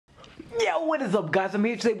Yo, what is up, guys? I'm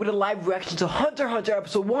here today with a live reaction to Hunter x Hunter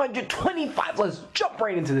episode 125. Let's jump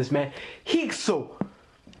right into this, man. Hikso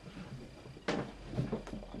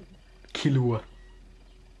Killua.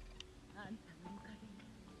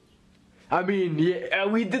 I mean, yeah,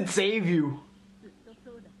 we did save you.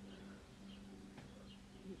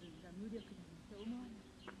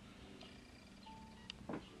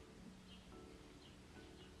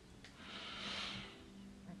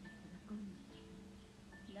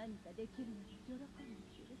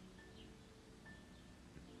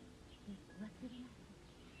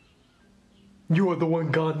 You are the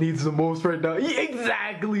one God needs the most right now. Yeah,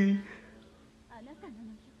 exactly.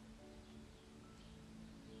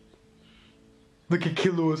 Look at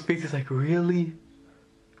Killua's face. It's like, really?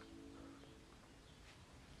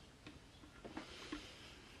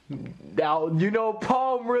 Now, you know,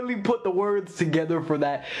 Palm really put the words together for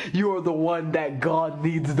that. You are the one that God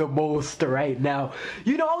needs the most right now.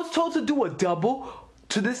 You know, I was told to do a double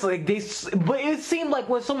to this, like, but it seemed like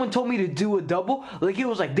when someone told me to do a double, like, it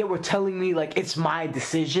was like they were telling me, like, it's my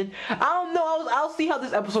decision. I don't know. I'll see how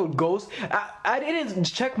this episode goes. I didn't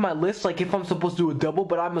check my list, like, if I'm supposed to do a double,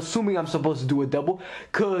 but I'm assuming I'm supposed to do a double,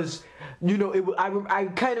 because, you know, I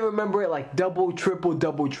kind of remember it like double,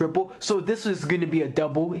 triple. So this is going to be a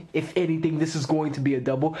double. If anything, this is going to be a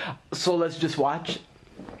double. So let's just watch.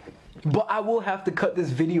 But I will have to cut this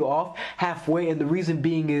video off halfway, and the reason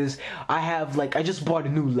being is I just bought a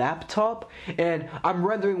new laptop, and I'm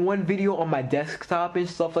rendering one video on my desktop and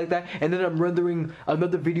stuff like that, and then I'm rendering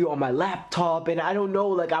another video on my laptop, and I don't know,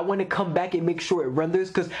 like, I want to come back and make sure it renders,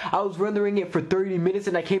 because I was rendering it for 30 minutes,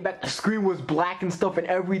 and I came back, the screen was black and stuff, and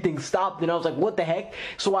everything stopped, and I was like, what the heck?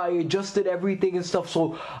 So I adjusted everything and stuff,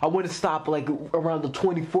 so I want to stop, like, around the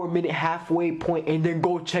 24-minute halfway point, and then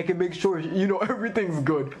go check and make sure, you know, everything's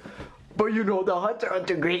good. But you know, the Hunter x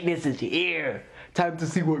Hunter greatness is here. Time to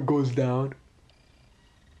see what goes down.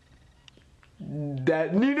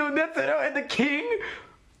 That, you know, Netero and the king.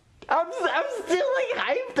 I'm still like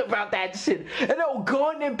hyped about that shit. And oh,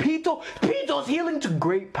 Gon and Pito's healing to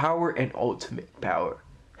great power and ultimate power.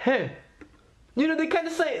 Huh. You know, they kind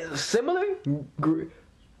of say similar.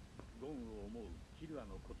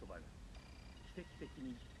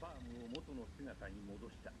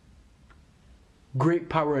 Great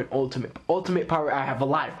power and ultimate power. I have a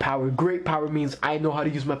lot of power. Great power means I know how to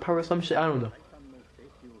use my power or some shit. I don't know.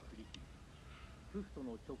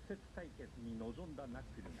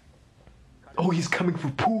 Oh, he's coming for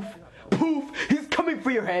Poof. Poof, he's coming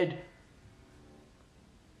for your head.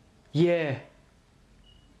 Yeah,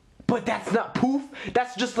 but that's not Poof.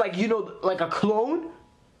 That's just like, you know, like a clone,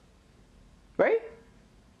 right?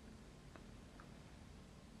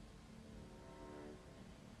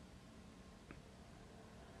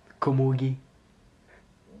 Komugi.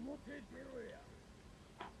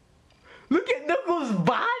 Look at Knuckles'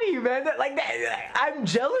 body, man. That, I'm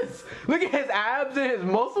jealous. Look at his abs and his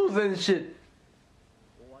muscles and shit.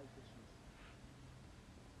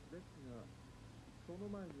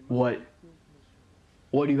 What?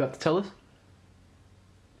 What do you have to tell us?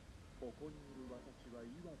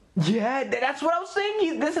 Yeah, that's what I was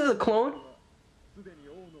saying. This is a clone.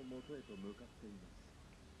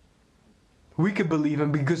 We could believe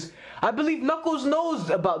him because I believe Knuckles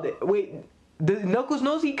knows about it. Wait, Knuckles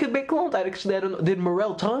knows he could make clones? I don't know. Did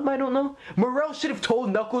Meruem tell him? I don't know. Meruem should have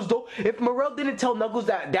told Knuckles though. If Meruem didn't tell Knuckles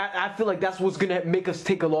that I feel like that's what's gonna make us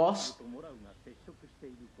take a loss.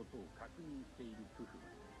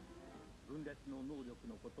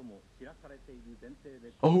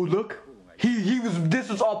 Oh look, this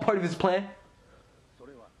was all part of his plan.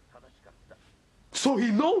 So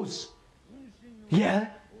he knows. Yeah.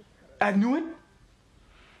 I knew it.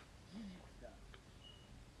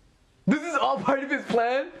 This is all part of his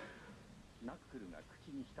plan.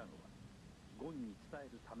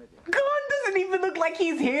 Gon doesn't even look like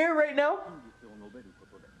he's here right now.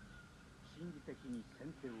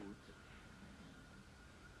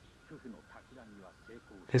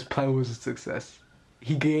 His plan was a success.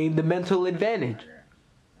 He gained the mental advantage.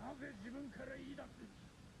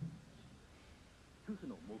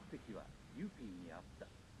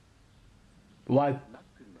 Why?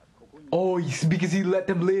 Oh, because he let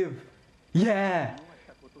them live. Yeah.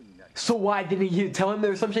 So why didn't he tell him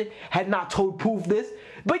there was some shit? Had not told Poof this.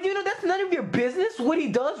 But you know, that's none of your business what he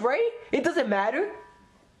does, right? It doesn't matter.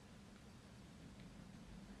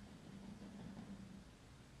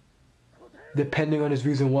 Depending on his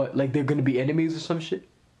reason, what? Like they're gonna be enemies or some shit?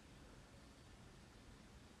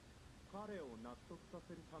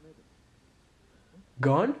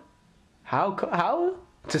 Gone? How?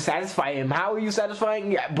 To satisfy him. How are you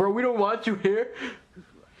satisfying? Yeah, bro, we don't want you here.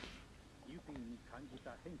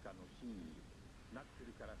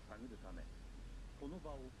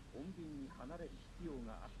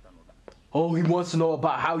 Oh, he wants to know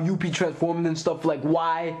about how Yuppie transformed and stuff, like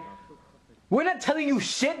why. We're not telling you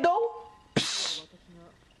shit though. Psh.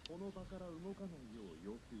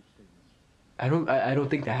 I don't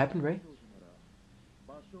think that happened, right?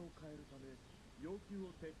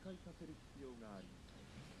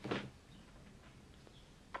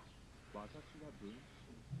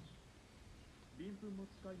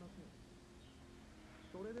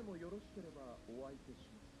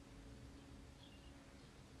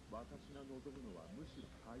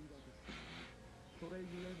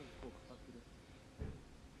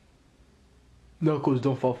 Knuckles,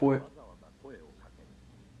 don't fall for it.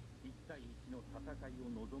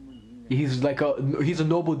 He's like he's a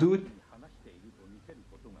noble dude.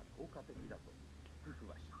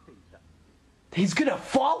 He's gonna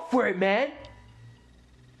fall for it, man.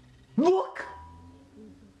 Look.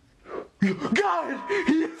 God,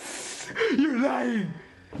 yes, you're lying.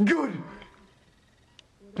 Good.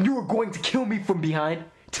 You were going to kill me from behind.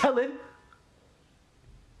 Tell him.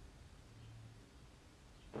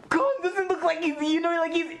 God, doesn't look like he's,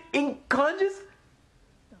 like he's unconscious.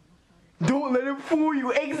 Don't let him fool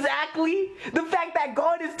you. Exactly. The fact that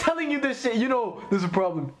God is telling you this shit, there's a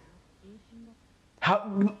problem.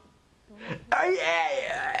 How?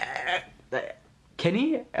 Can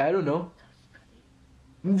he? I don't know.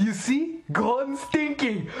 You see? God's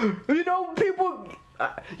thinking.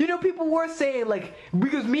 People were saying, like,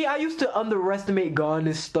 because I used to underestimate God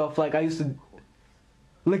and stuff. Like, I used to,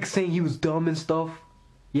 like, saying he was dumb and stuff.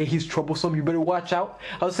 Yeah, he's troublesome. You better watch out.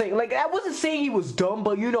 I was saying, like, I wasn't saying he was dumb,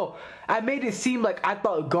 but, I made it seem like I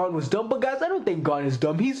thought God was dumb. But, guys, I don't think God is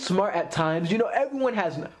dumb. He's smart at times. Everyone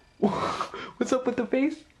has... What's up with the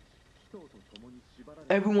face?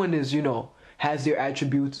 Everyone is, has their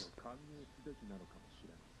attributes.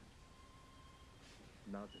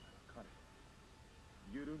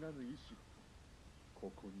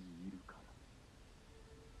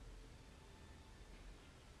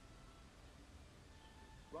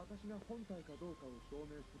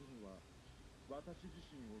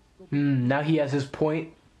 Now he has his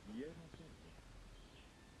point.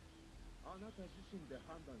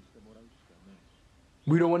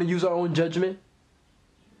 We don't want to use our own judgment.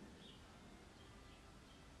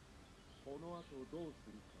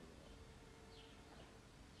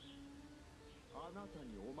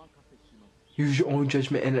 Use your own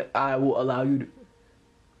judgment and I will allow you to...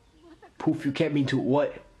 Poof, you can't mean to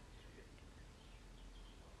what?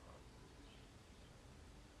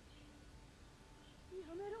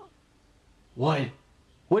 What?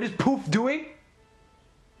 What is Poof doing?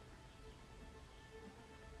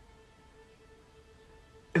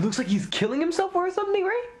 It looks like he's killing himself or something,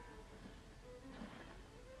 right?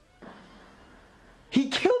 He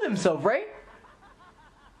killed himself, right?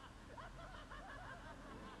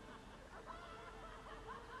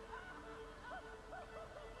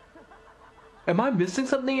 Am I missing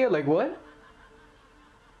something here? Like what?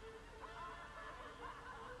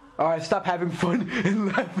 Alright, stop having fun and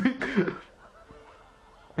laughing.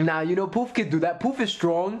 Nah, Poof can do that. Poof is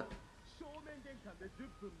strong.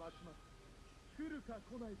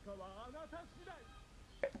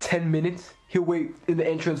 10 minutes? He'll wait in the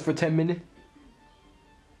entrance for 10 minutes?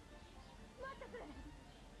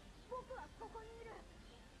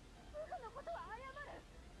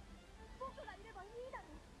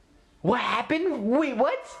 What happened? Wait,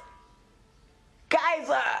 what? Guys,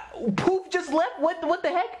 Poof just left? What the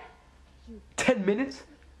heck? 10 minutes?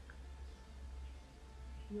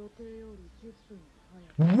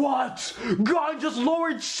 What? God just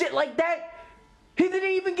lowered shit like that? He didn't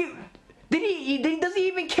even get... Does he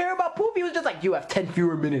even care about Poof? He was just like, you have 10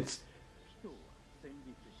 fewer minutes.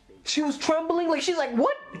 She was trembling, like she's like,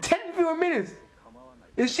 what? 10 fewer minutes?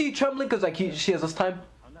 Is she trembling because like she has less time?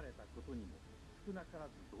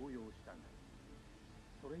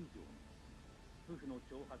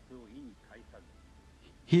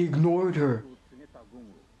 He ignored her.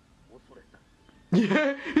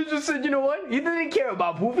 Yeah, he just said, you know what? He didn't care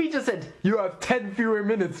about Poof. He just said, you have 10 fewer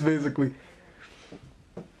minutes, basically.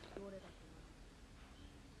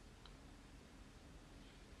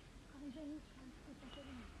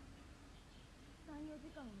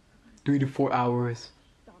 Three to 4 hours.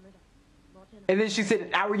 And then she said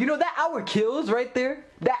an hour. You know, that hour kills right there.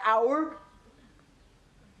 That hour.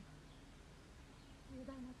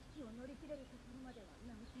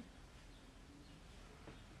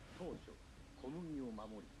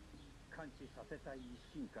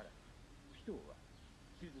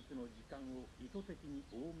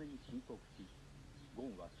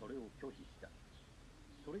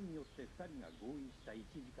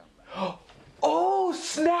 Oh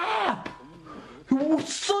snap!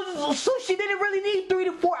 So she didn't really need 3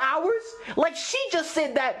 to 4 hours? Like she just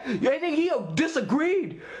said that, and then he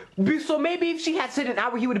disagreed. So maybe if she had said an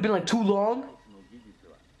hour, he would have been like too long.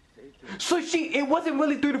 So it wasn't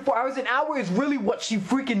really 3 to 4 hours. An hour is really what she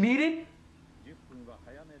freaking needed.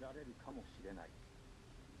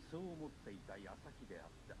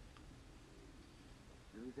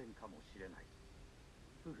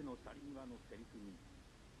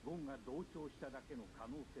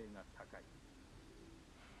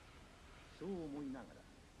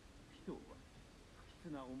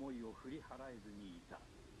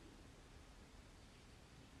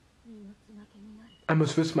 I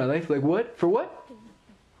must risk my life. Like what? For what?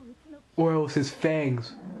 Or else his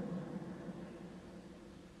fangs.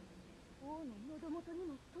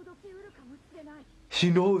 She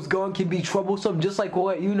knows Gon can be troublesome, just like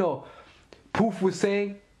what, you know, Poof was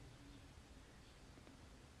saying.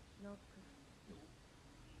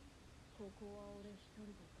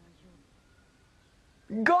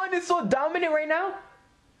 Gon is so dominant right now.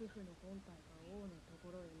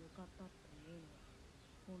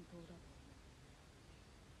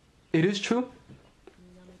 It is true.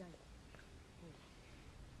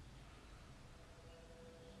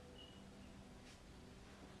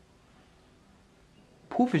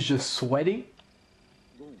 Poof is just sweating.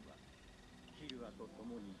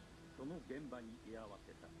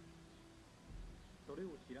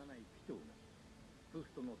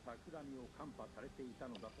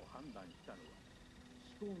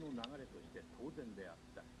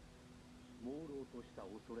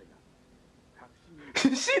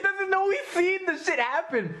 She doesn't know he's seen the shit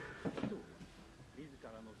happen.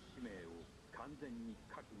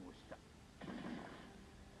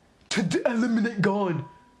 To eliminate Gon.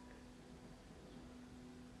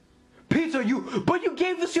 Peter, but you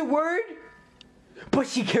gave us your word? But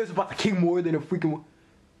she cares about the king more than a freaking one.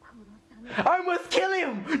 I must kill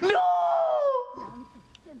him! No!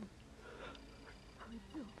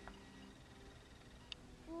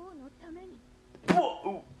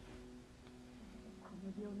 Whoa.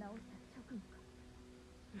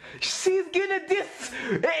 She's gonna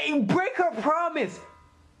break her promise.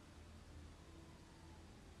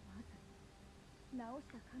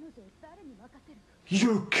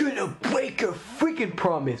 You're gonna break her freaking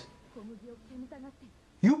promise.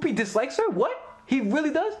 Yuppie dislikes her? What? He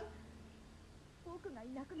really does?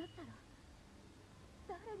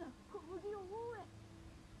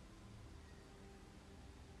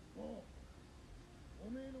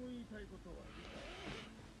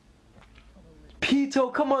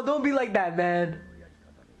 Pito, come on, don't be like that, man.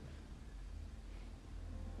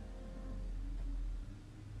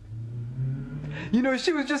 You know,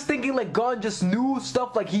 she was just thinking like Gon just knew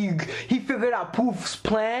stuff, like he figured out Poof's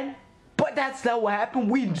plan. But that's not what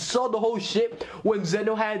happened. We saw the whole shit when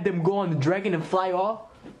Zeno had them go on the dragon and fly off.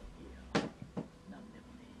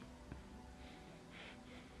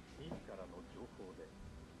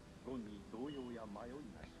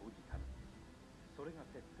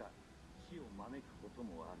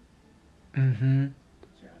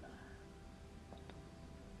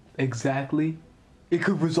 Exactly. It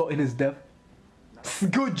could result in his death.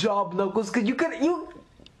 Good job, Knuckles, cause you could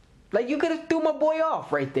have threw my boy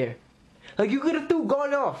off right there. Like you could have threw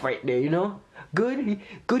Gon off right there, you know? Good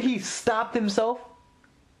he stopped himself.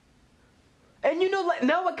 And you know, like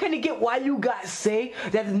now I kind of get why you guys say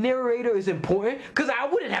that the narrator is important, cause I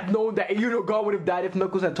wouldn't have known that, you know, Gon would have died if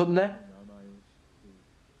Knuckles had told him that.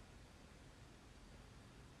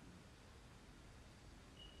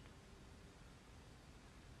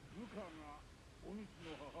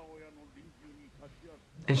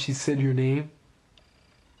 And she said your name.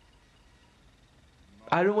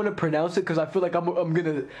 I don't want to pronounce it because I feel like I'm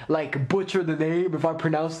gonna like butcher the name if I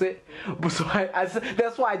pronounce it. But so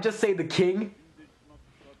that's why I just say the king.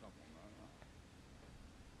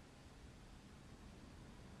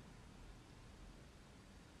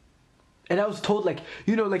 And I was told, like,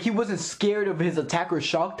 you know, like he wasn't scared of his attack or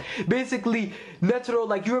shocked. Basically, Netero,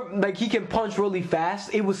 like he can punch really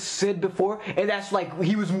fast. It was said before, and that's like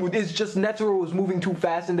it's just Netero was moving too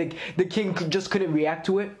fast, and the king just couldn't react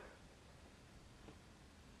to it.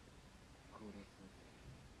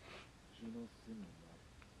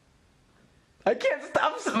 I can't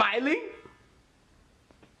stop smiling.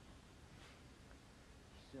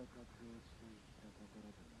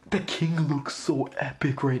 The king looks so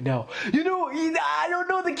epic right now. You know, I don't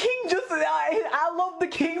know, the king I love the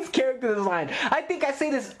king's character design. I think I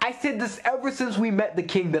said this ever since we met the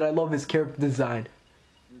king, that I love his character design.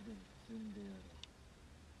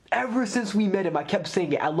 Ever since we met him, I kept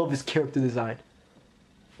saying it. I love his character design.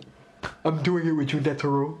 I'm doing it with you,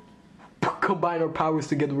 Netero. Combine our powers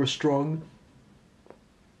together, we're strong.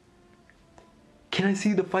 Can I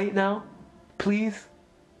see the fight now? Please?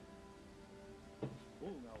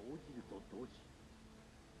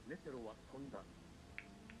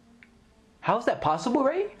 How's that possible,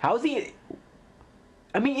 right? How's he...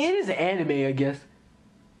 I mean, it is an anime, I guess.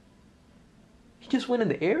 He just went in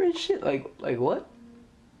the air and shit? Like what?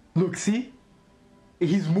 Look, see?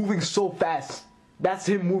 He's moving so fast. That's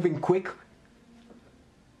him moving quick.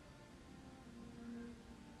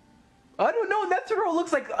 I don't know, Netero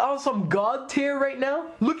looks like some god tier right now.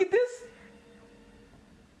 Look at this.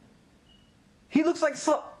 He looks like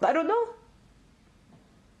I don't know.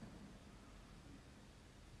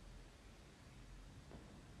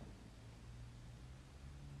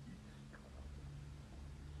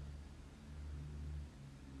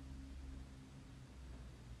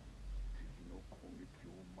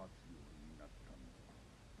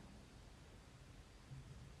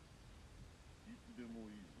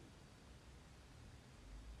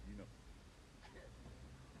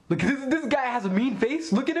 Look, this guy has a mean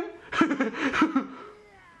face. Look at him.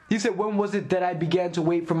 He said, when was it that I began to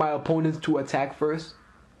wait for my opponents to attack first?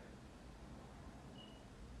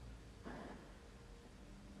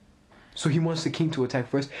 So he wants the king to attack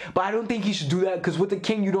first. But I don't think he should do that, because with the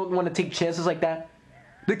king, you don't want to take chances like that.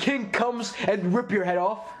 The king comes and rip your head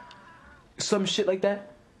off. Some shit like that.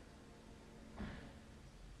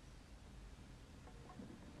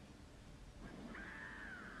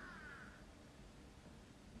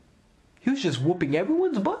 He was just whooping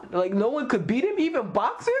everyone's butt. Like, no one could beat him, even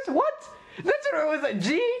boxers? What? That's what I was like,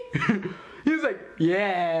 G. He was like,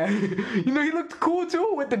 yeah. You know, he looked cool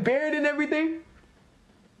too, with the beard and everything.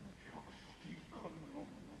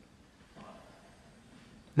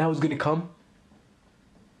 Now it's gonna come.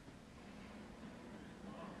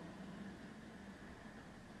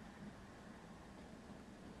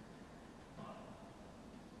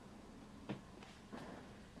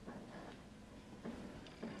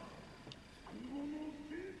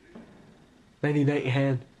 '99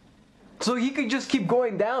 hand. So he could just keep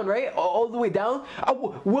going down, right? All the way down?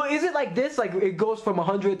 Well, is it like this? Like it goes from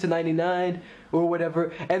 100 to 99 or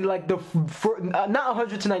whatever. And like not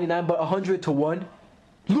 100 to 99, but 100 to 1.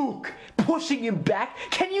 Look, pushing him back.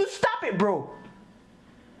 Can you stop it, bro?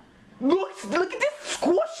 Look at this.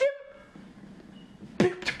 Squash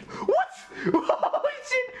him. What? Oh,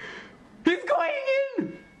 shit. He's going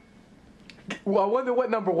in. Well, I wonder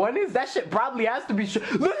what number 1 is. That shit probably has to be sure.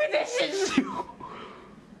 Look at this shit.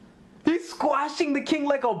 He's squashing the king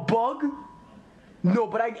like a bug. No,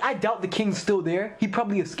 but I doubt the king's still there. He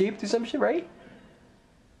probably escaped or some shit, right?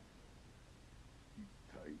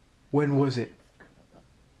 When was it?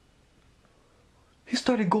 He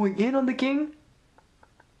started going in on the king?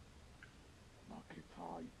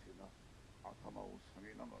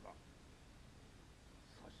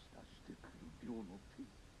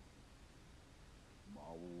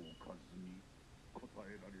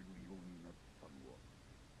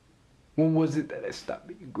 When was it that I stopped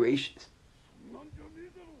being gracious?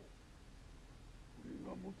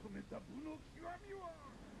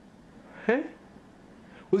 Huh?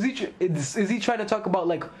 Is he trying to talk about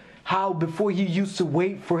like how before he used to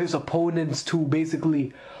wait for his opponents to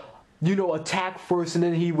basically, you know, attack first and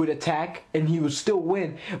then he would attack and he would still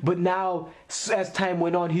win, but now as time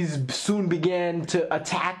went on he's soon began to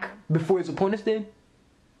attack before his opponents did?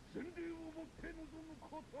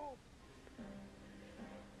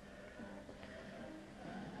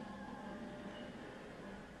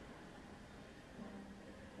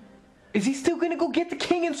 Is he still gonna go get the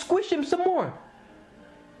king and squish him some more?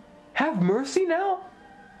 Have mercy now?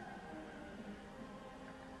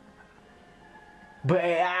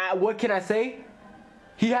 But what can I say?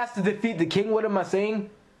 He has to defeat the king, what am I saying?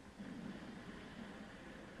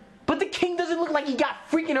 But the king doesn't look like he got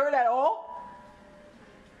freaking hurt at all.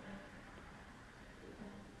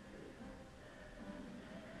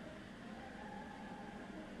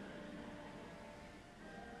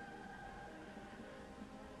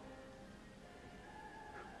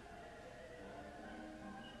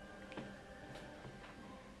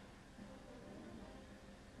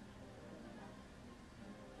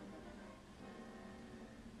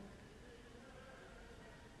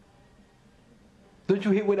 Don't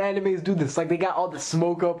you hate when animes do this? Like they got all the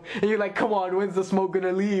smoke up and you're like, come on, when's the smoke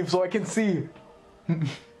gonna leave so I can see? He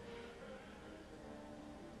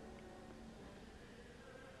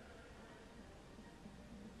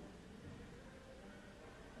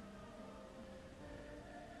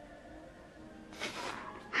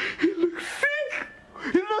looks sick!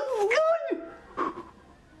 He looks good!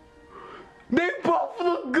 They both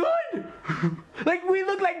look good! Like we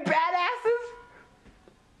look like badass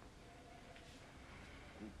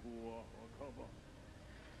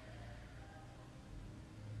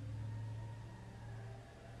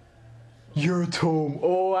Your tome.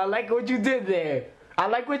 Oh, I like what you did there. I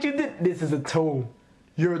like what you did. This is a tome.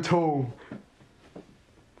 Your tome.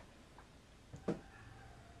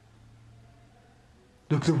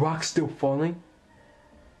 Look, the rock's still falling.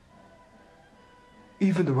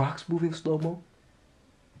 Even the rock's moving slow-mo.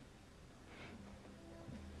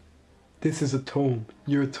 This is a tome.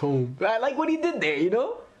 Your tome. I like what he did there, you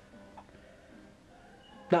know?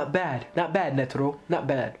 Not bad. Not bad, Netero. Not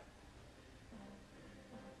bad.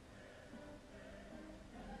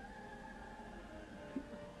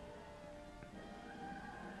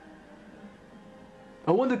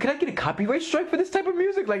 I wonder, can I get a copyright strike for this type of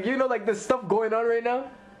music? Like, you know, like the stuff going on right now?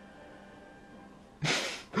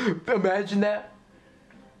 Imagine that.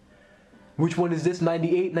 Which one is this?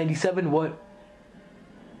 98, 97, what?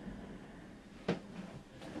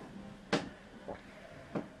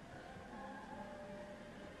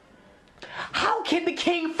 How can the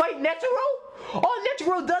king fight Netero? All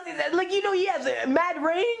Netero does is, like, you know, he has a mad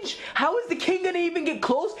range. How is the king gonna even get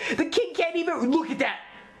close? The king can't even, look at that.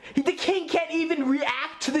 The king can't even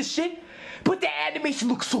react to this shit, but the animation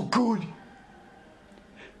looks so good.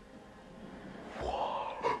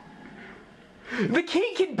 Whoa. The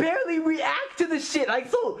king can barely react to this shit. Like,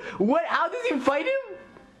 so what? How does he fight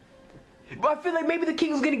him? I feel like maybe the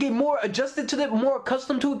king's gonna get more adjusted to it, more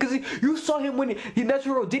accustomed to it, because you saw him when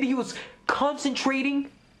Netero did it. He was concentrating.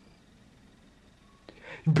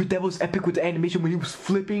 But that was epic with the animation when he was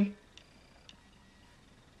flipping.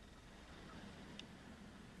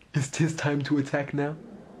 It's his time to attack now.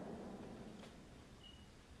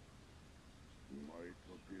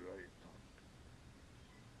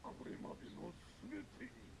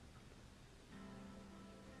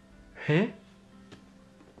 Huh?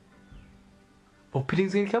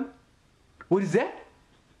 Opening's gonna come? What is that?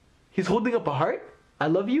 He's holding up a heart? I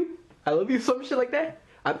love you? I love you, some shit like that?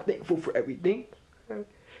 I'm thankful for everything.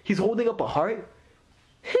 He's holding up a heart?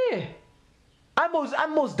 Huh.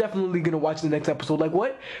 I'm most definitely gonna watch the next episode. Like,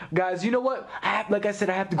 what? Guys, you know what? Like I said,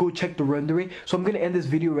 I have to go check the rendering. So I'm gonna end this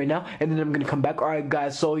video right now, and then I'm gonna come back. Alright,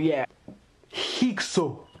 guys, so yeah.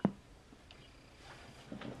 Hikso.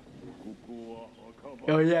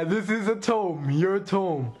 Oh yeah, this is a tome. Your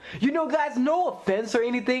tome. You know, guys, no offense or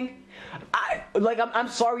anything. I'm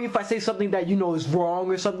sorry if I say something that, you know, is wrong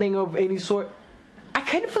or something of any sort. I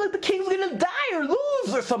kind of feel like the king's gonna die or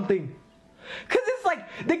lose or something. Cause it's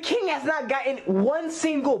like the king has not gotten one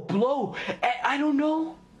single blow. I don't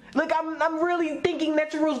know. Like I'm really thinking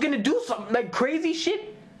Netero's gonna do something like crazy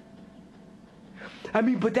shit. I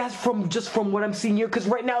mean, but that's just from what I'm seeing here. Cause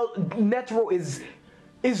right now Netero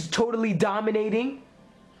is totally dominating.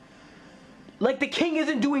 Like the king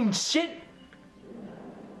isn't doing shit.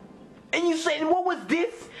 And you saying what was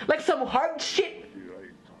this? Like some hard shit?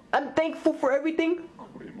 I'm thankful for everything.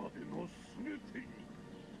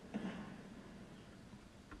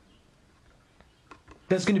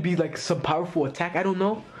 That's gonna be like some powerful attack. I don't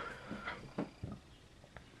know.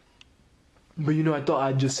 But you know, I thought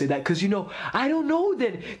I'd just say that because, you know, I don't know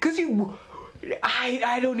then. Because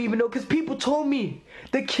I don't even know, because people told me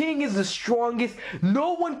the king is the strongest.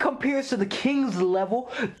 No one compares to the king's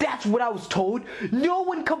level. That's what I was told. No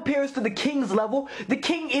one compares to the king's level. The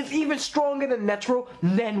king is even stronger than Netero,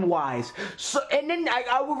 Nen-wise. So, and then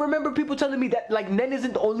I will remember people telling me that, like, Nen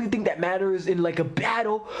isn't the only thing that matters in, like, a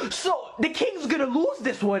battle. So the king's gonna lose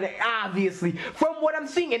this one, obviously, from what I'm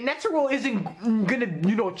seeing. And Netero isn't gonna,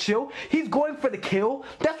 you know, chill. He's going for the kill.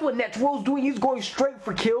 That's what Netero's doing. He's going straight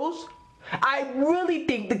for kills. I really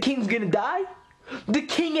think the king's gonna die. The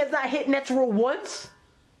king has not hit Netero once.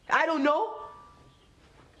 I don't know.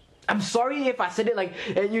 I'm sorry if I said it like,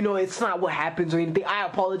 and you know, it's not what happens or anything. I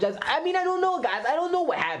apologize. I mean, I don't know, guys. I don't know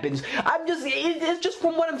what happens. It's just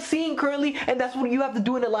from what I'm seeing currently, and that's what you have to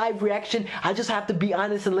do in a live reaction. I just have to be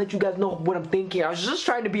honest and let you guys know what I'm thinking. I was just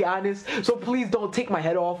trying to be honest, so please don't take my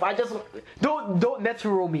head off. I just, don't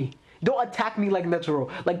Netero me. Don't attack me like Netero.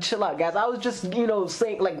 Like, chill out, guys. I was just, you know,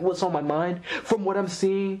 saying, like, what's on my mind from what I'm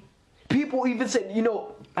seeing. People even said, you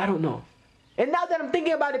know, I don't know. And now that I'm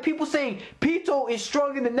thinking about it, people saying Pito is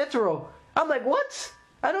stronger than Netero. I'm like, what?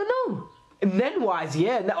 I don't know. And Nen-wise,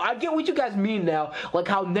 yeah. Now, I get what you guys mean now. Like,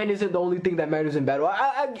 how Nen isn't the only thing that matters in battle.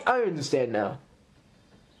 I understand now.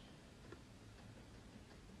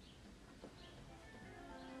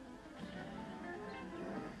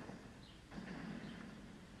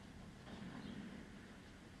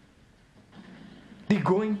 They're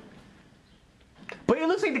going. But it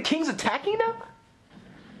looks like the king's attacking now?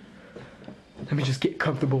 Let me just get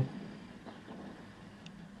comfortable.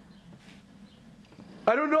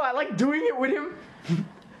 I don't know, I like doing it with him.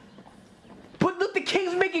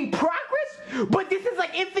 king's making progress, but this is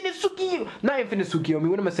like infinite Tsukiyomi. Not infinite Tsukiyomi,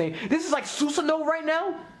 what am I saying? This is like Susanoo right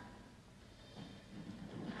now.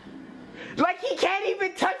 Like he can't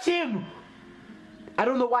even touch him. I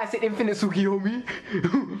don't know why I said infinite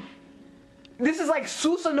Tsukiyomi. This is like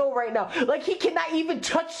Susanoo right now. Like he cannot even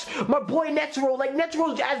touch my boy Netero. Like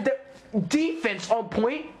Netero has the defense on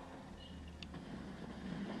point.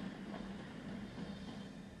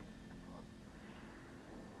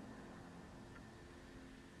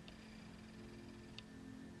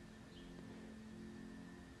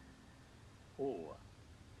 Oh,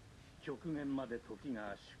 極限まで時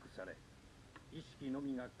が縮され、意識の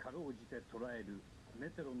みがかろうじて捉えるネ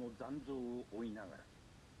テロの残像を追いながら、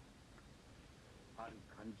ある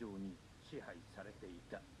感情に支配されてい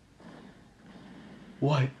た。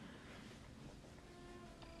What?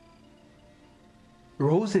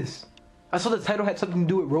 Roses. I saw the title had something to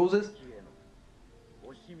do with roses.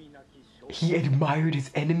 He admired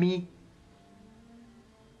his enemy.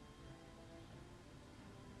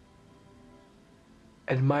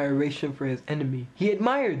 Admiration for his enemy. He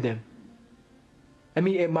admired them. I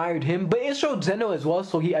mean, admired him, but it showed Zeno as well.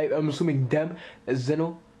 So I'm assuming them as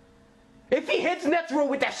Zeno. If he hits Netero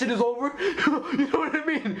with that shit is over. You know what I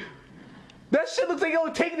mean? That shit looks like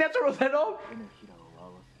it'll take Netero's head off.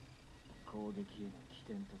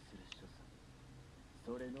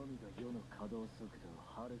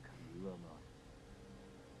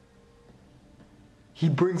 He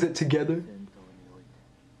brings it together.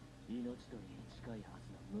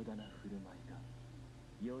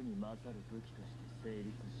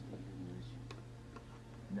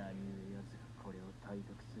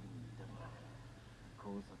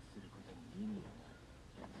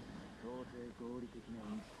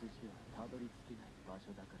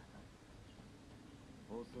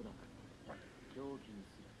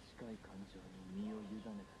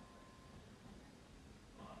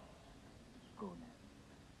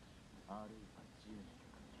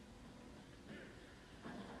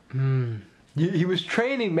 He was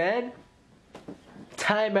training, man.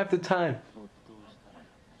 Time after time.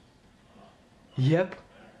 Yep.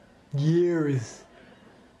 Years.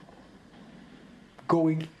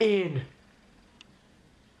 Going in.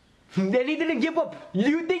 Then he didn't give up.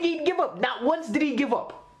 You think he'd give up? Not once did he give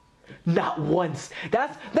up. Not once.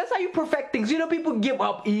 That's how you perfect things. You know, people give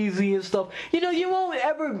up easy and stuff. You know, you won't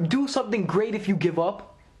ever do something great if you give up.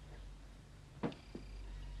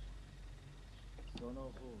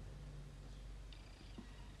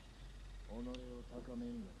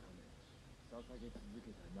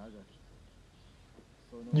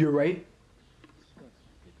 You're right.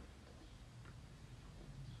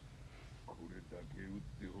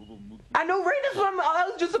 I know, right? That's what I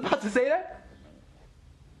was just about to say that.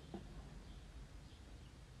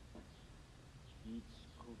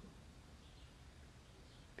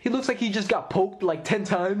 He looks like he just got poked like 10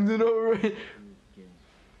 times, you know, right?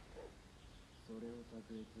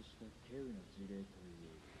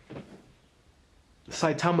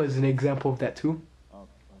 Saitama is an example of that too.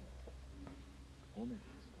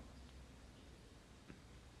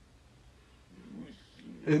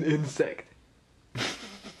 An insect.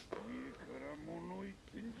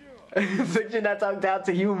 An insect should not talk down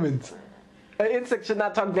to humans. An insect should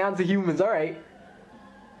not talk down to humans, alright.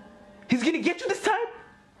 He's gonna get you this time?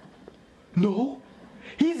 No.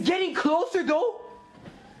 He's getting closer though.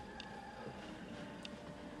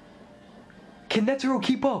 Can Netero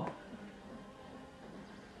keep up?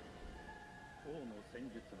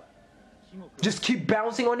 Just keep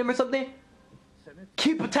bouncing on him or something?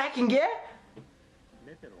 Keep attacking, yeah?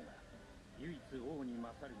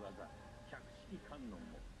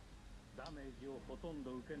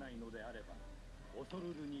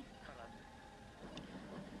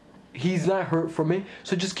 He's not hurt from it,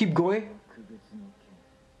 so just keep going.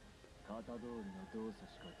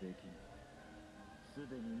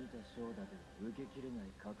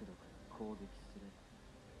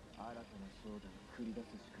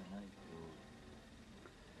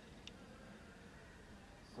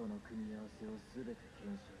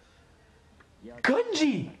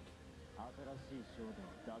 Gunji!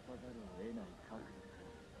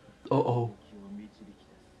 Uh-oh.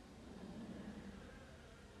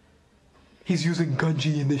 He's using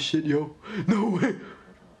Gunji in this shit, yo. No way.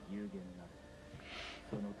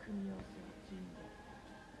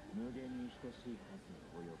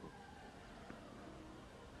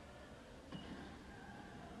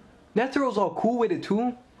 Netero's all cool with it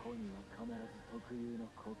too.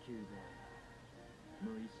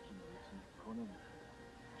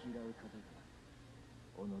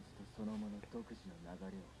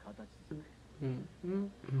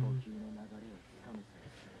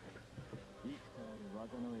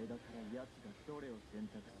 奴がどれを選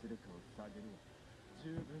択するかを下げるは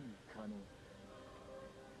十分に可能。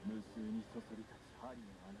無数にそそり立つ針の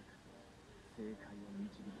穴から正解を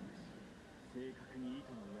導き出し、正確に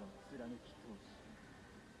糸の矢を貫き通し、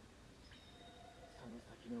その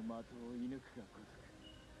先の的を射抜くがごとく、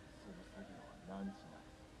その作業は何時なの。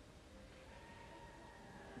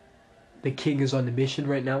 The king is on the mission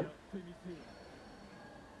right now.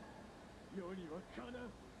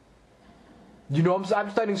 You know, I'm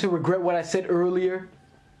starting to regret what I said earlier.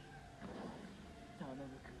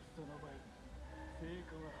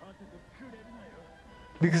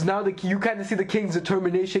 Because now you kind of see the king's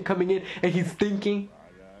determination coming in, and he's thinking.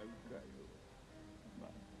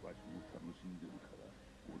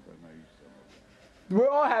 We're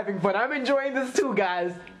all having fun. I'm enjoying this too,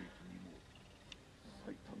 guys.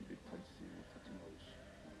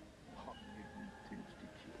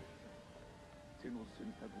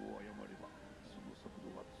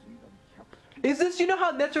 Is this, you know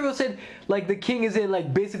how Netero said, like, the king is in,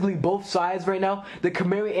 like, basically both sides right now? The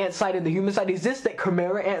Chimera Ant side and the human side. Is this the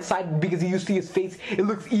Chimera Ant side because you see his face, it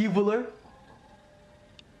looks eviler?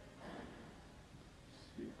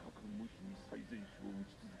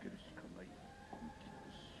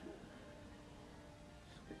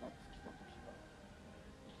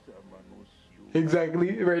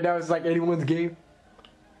 Exactly. Right now it's like anyone's game.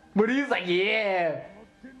 But he's like, yeah.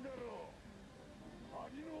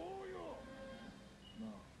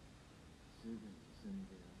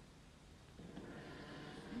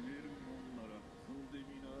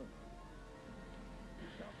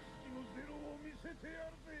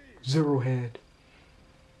 Zero hand.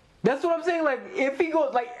 That's what I'm saying. Like, if he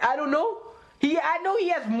goes, like, I don't know. I know he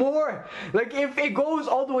has more. Like, if it goes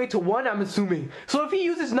all the way to 1, I'm assuming. So if he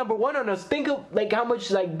uses number 1 on us, think of, like, how much,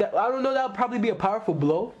 like, I don't know, that would probably be a powerful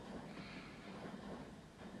blow.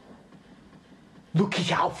 Look at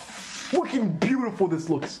how freaking beautiful this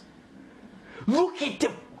looks. Look at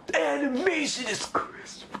the animation, is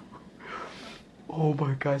crisp. Oh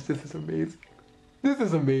my gosh, this is amazing. This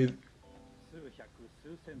is amazing.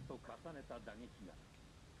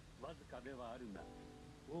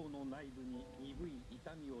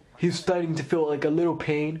 He's starting to feel like a little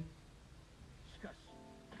pain.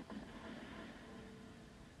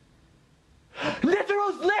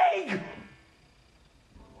 Netero's leg!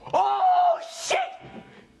 Oh shit!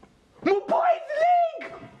 My boy's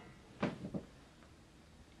leg!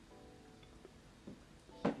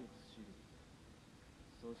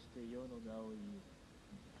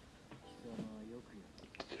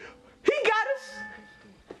 He got us!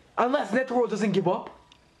 Unless Netero doesn't give up.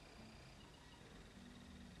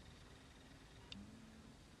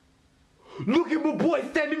 Look at my boy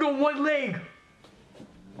standing on one leg!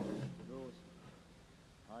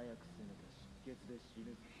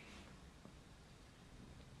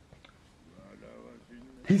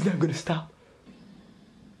 He's not gonna stop.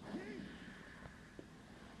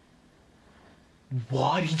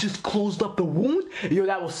 What? He just closed up the wound? Yo,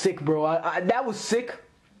 that was sick, bro. That was sick.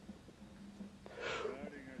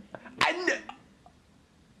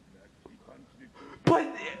 But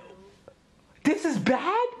this is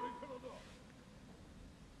bad?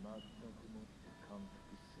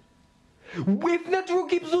 If Netero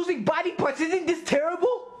keeps losing body parts, isn't this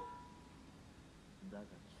terrible?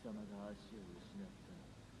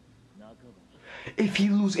 If he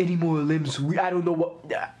lose any more limbs, I don't know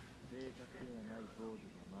what.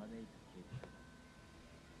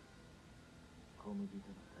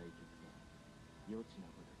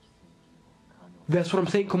 That's what I'm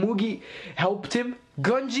saying. Komugi helped him.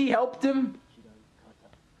 Gunji helped him.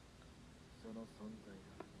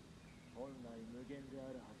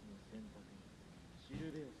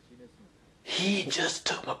 He just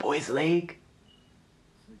took my boy's leg.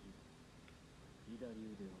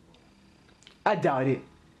 I doubt it.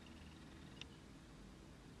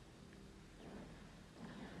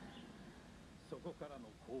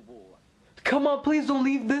 Come on, please don't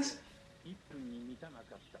leave this.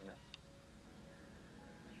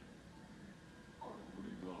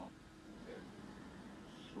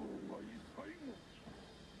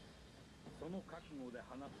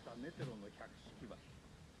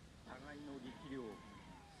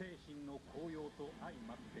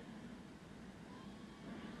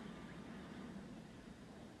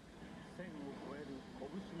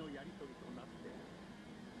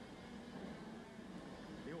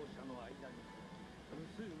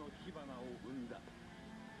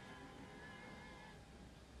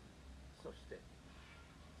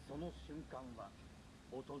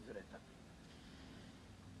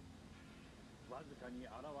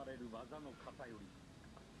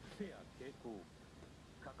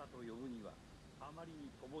 あまりに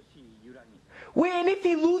乏しい揺らぎ Wait, and if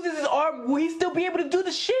he loses his arm, will he still be able to do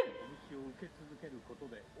the shit? 拳を受け続けること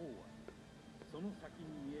で王はその先に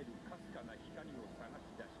見えるかすかな光を探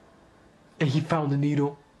し出し And he found the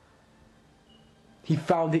needle. He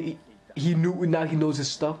found it. He knew. Now he knows his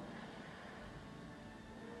stuff.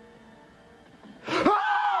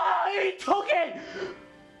 Ah! He took it!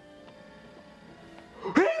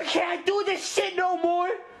 You can't do this shit no more!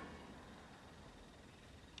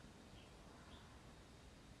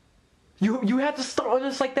 You had to start on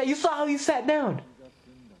this like that. You saw how he sat down.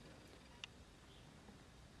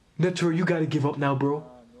 Netero, you gotta give up now, bro.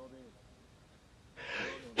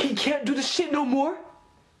 He can't do the shit no more.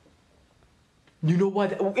 You know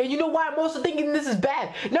what? And you know why I'm also thinking this is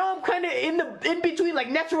bad. Now I'm kind of in between. Like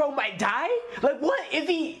Netero might die. Like what if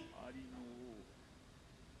he? ありの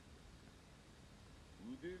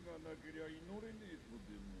王腕がなけりゃ祈れねえと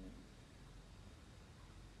でも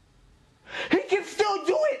He can still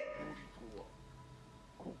do it 祈りとは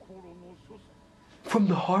心の所作 from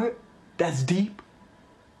the heart. That's deep.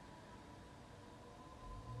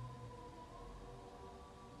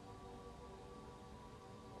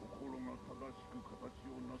 心が正しく形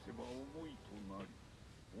をなせば思いとなり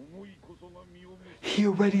思いこそが実を結ぶ He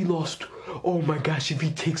already lost. Oh my gosh! If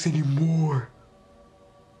he takes any more,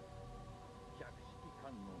 百式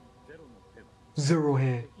観音ゼロの手は Zero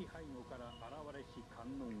hand. 敵背後から現れし観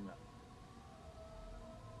音が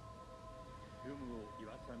有無を言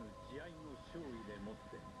わさぬ慈愛の勝利でもっ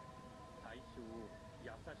て対象を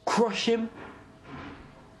優しく Crush him.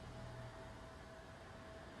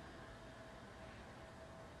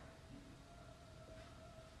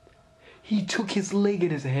 He took his leg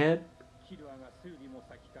in his hand. キルアが数里も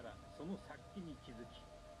先からその殺気に気づき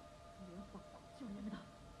やっぱこっちはやめだ。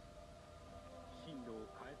進路を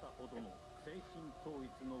変えたほどの精神統一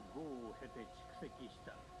の業を経て蓄積し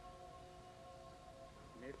た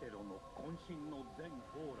ネテロの渾身の全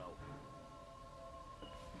オーラを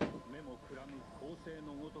目もくらむ恒星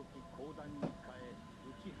のごとき光弾に変え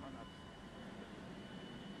打ち放つ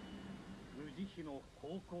無慈悲の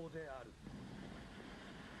方向である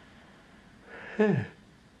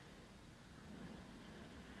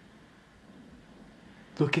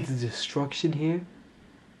Look at the destruction here.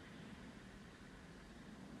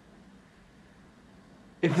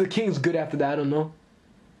 If the king's good after that, I don't know.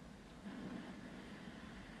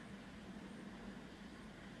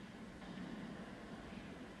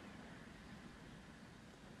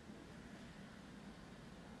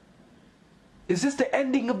 Is this the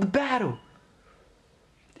ending of the battle?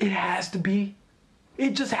 It has to be.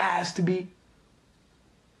 It just has to be.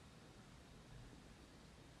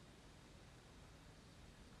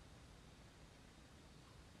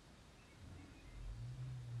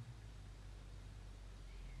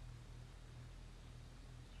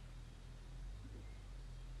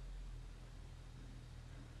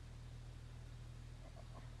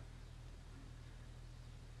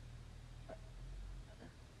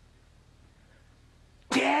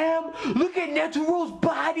 Damn! Look at Netero's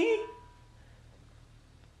body!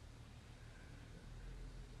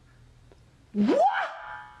 What?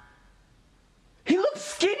 He looks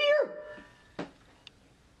skinnier!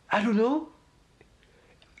 I don't know.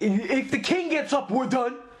 If the king gets up, we're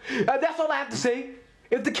done. That's all I have to say.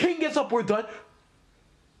 If the king gets up, we're done.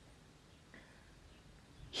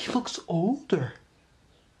 He looks older.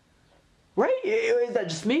 Right? Is that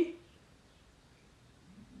just me?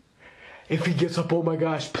 If he gets up, oh my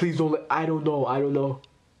gosh, please don't let, I don't know.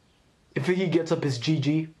 If he gets up, it's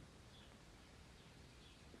GG.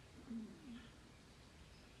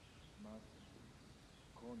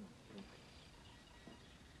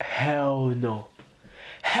 Hell no.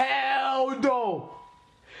 Hell no!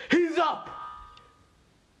 He's up!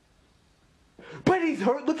 But he's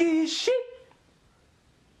hurt, look at his shit!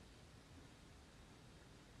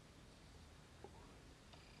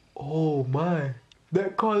 Oh my.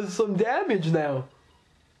 That caused some damage now.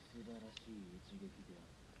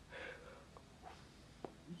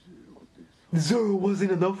 Zero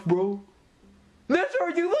wasn't enough, bro.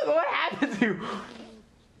 Netero, you look what happened to you.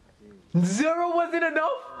 Zero wasn't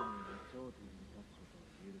enough.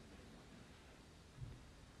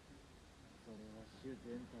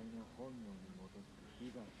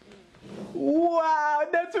 Wow,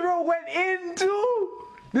 Netero went into.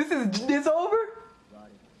 This over?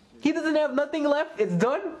 He doesn't have nothing left. It's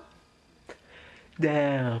done.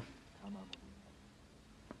 Damn.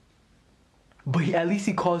 But at least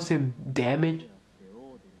he caused him damage.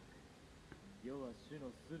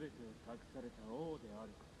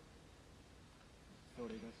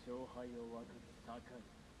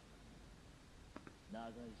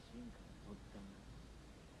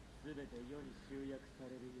 全て世に集約さ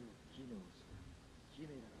れるよう機能したキ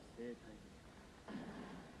メラの生態で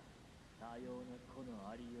多様な個の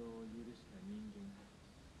ありようを許した人間が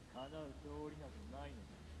叶う道理などないの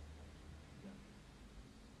だ。だ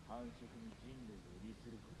が繁殖に人類を利す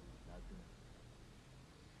ることはなくなる。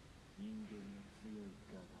人間の強い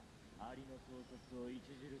我がアリの統率を著し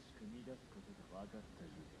く乱すことが分かった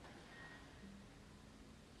ゆえ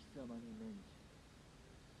貴様の念じ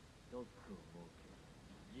特区を設け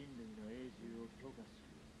人類の永住を許可し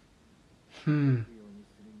よう。ように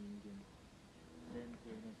する人間も選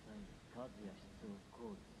定の際に数や質を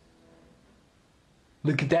考慮する。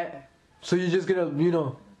 Look at that. So you're just gonna, 戦い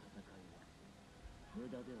は無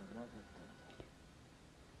駄ではなかったのだ。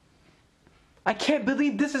 I can't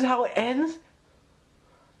believe this is how it ends.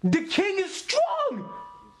 The king is strong.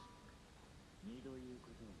 二度言うこ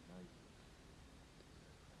とはない。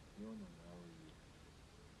世の名を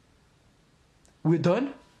言え。 We're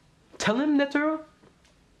done? Tell him, Netero.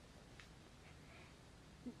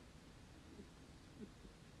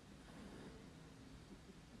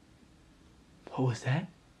 What was that?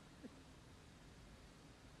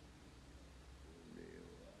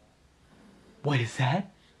 What is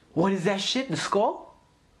that? What is that shit? The skull?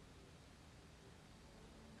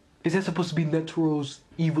 Is that supposed to be Netero's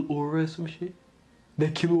evil aura or some shit?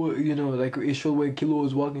 That Killua, you know, like it showed where Killua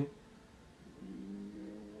was walking.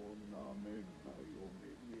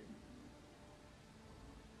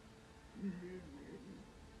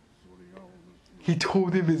 He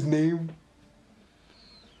told him his name.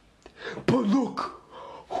 But look!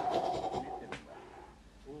 王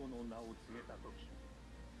の名を告げた時、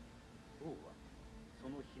王はそ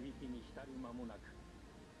の響きに浸る間もなく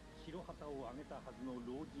白旗を上げたはずの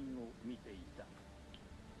老人を見ていた。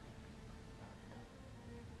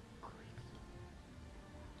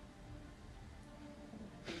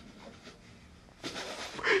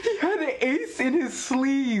 He had an ace in his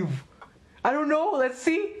sleeve. I don't know. Let's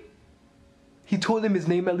see. He told him his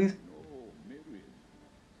name at least. メルエン、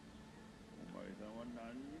お前さんは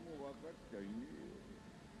何にも分かっちゃいねえよ。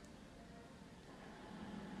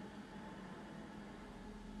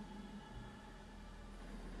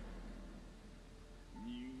人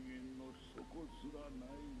間の底すらな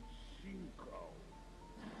い進化を。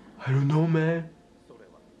 I don't know, man. それ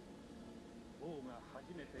は王が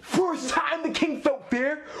初めて First time the king felt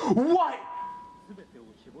fear? What? 全てを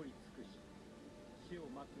絞り尽くし死を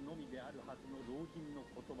待つのみであるはずの老人の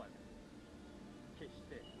言葉に決し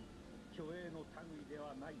て虚栄の類で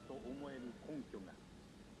はないと思える根拠が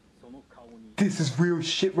その顔に This is real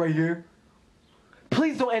shit right here.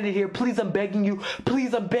 Please don't end it here. Please, I'm begging you.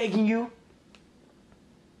 Please, I'm begging you.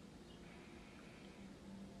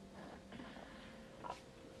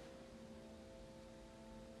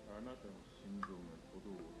 あなたの心臓が鼓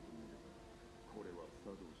動を止めればこれは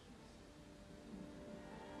作動しま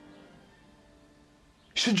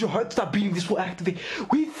す。 Should your heart stop beating, this will activate.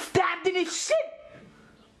 We stabbed in his shit.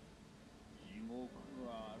 地獄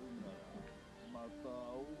があるならまた会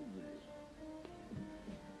おうぜ。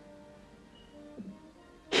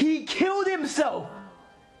 He killed himself.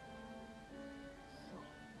 そう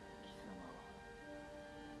貴様は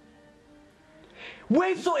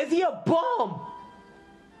Wait, so is he a bomb?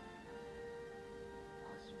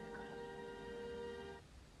 初めから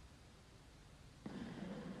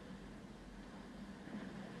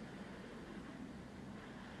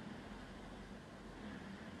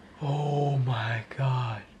Oh my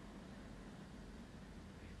god.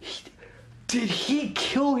 Did he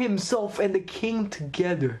kill himself and the king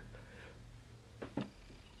together?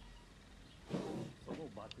 その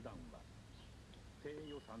爆弾は低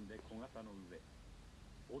予算で小型の上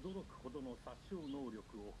驚くほどの殺傷能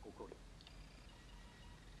力を誇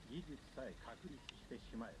り技術さえ確立して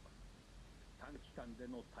しまえば短期間で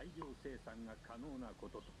の大量生産が可能なこ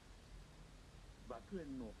とと爆炎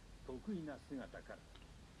の得意な姿から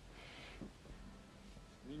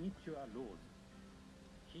ミニチュアローズ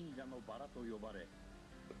貧者のバラと呼ばれ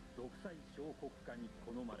独裁小国家に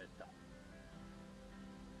好まれた。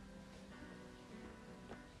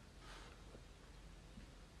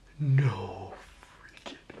 No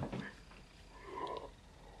freaking way.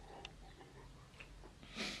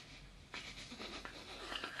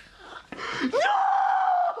 No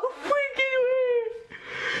freaking way!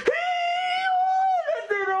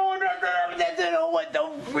 Netero, what the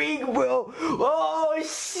freak, bro? Oh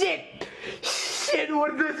shit! Shit,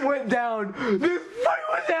 what this went down? This fight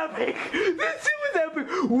was epic! This shit was epic!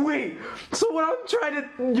 Wait, so what I'm trying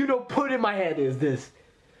to, put in my head is this.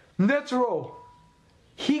 Netero,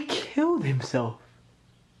 he killed himself.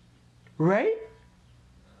 Right?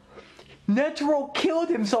 Netero killed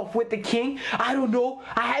himself with the king. I don't know.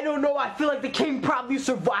 I feel like the king probably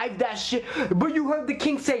survived that shit. But you heard the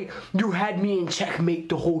king say, "You had me in checkmate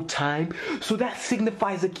the whole time." So that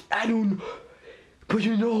signifies that I don't know. But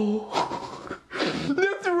you know,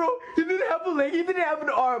 Netero, he didn't have a leg, he didn't have an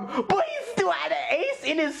arm, but he still had an ace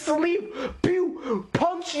in his sleeve. Pew!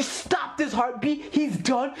 Punchy stopped his heartbeat. He's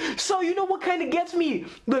done. So you know what kind of gets me?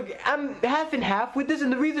 Look, I'm half and half with this,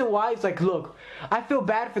 and the reason why is like, look, I feel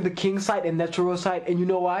bad for the king side and Netero side, and you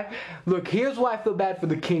know why? Look, here's why I feel bad for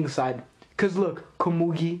the king side. Cause look,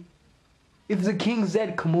 Komugi, if the king's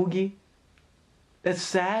dead, Komugi, that's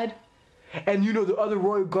sad. And you know the other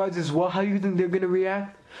royal guards as well, how do you think they're gonna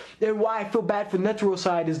react? And why I feel bad for Netero's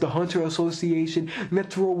side is the Hunter Association.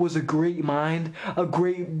 Netero was a great mind, a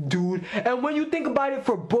great dude. And when you think about it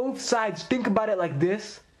for both sides, think about it like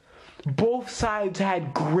this. Both sides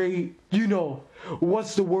had great, you know,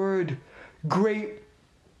 what's the word? Great,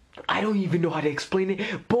 I don't even know how to explain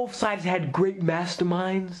it. Both sides had great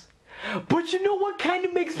masterminds. But you know what kind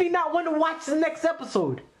of makes me not want to watch the next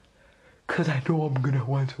episode? Cause I know I'm gonna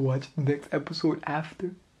want to watch the next episode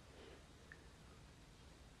after.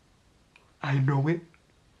 I know it,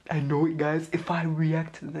 guys. If I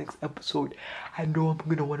react to the next episode, I know I'm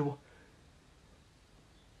gonna want to.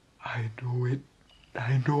 I know it.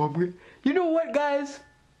 I know I'm gonna. You know what, guys?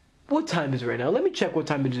 What time is it right now? Let me check what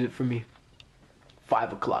time it is for me.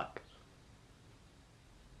 5 o'clock.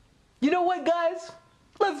 You know what, guys?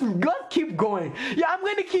 Let's keep going. Yeah, I'm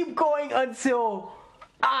gonna keep going until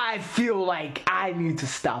I feel like I need to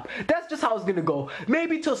stop. That's just how it's gonna go.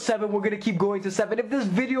 Maybe till 7, we're gonna keep going to 7. If this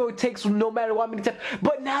video takes no matter what many times.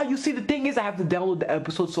 But now you see the thing is I have to download the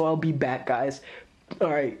episode, so I'll be back, guys.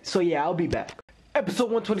 Alright, so yeah, I'll be back.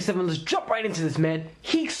 Episode 127, let's jump right into this, man.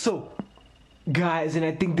 Hiso. Guys, and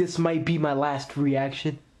I think this might be my last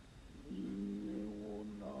reaction.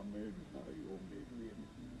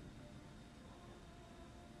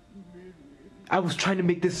 I was trying to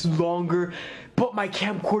make this longer, but my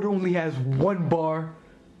camcorder only has 1 bar.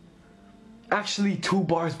 Actually 2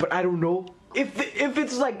 bars, but I don't know. If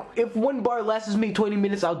it's like, if 1 bar lasts me 20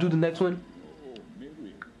 minutes, I'll do the next one.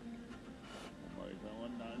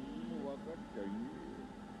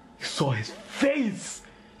 You saw his face!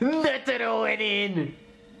 Netero went in!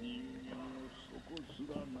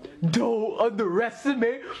 Don't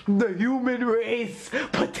underestimate the human race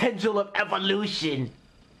potential of evolution.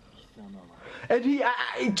 And he,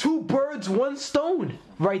 2 birds, 1 stone,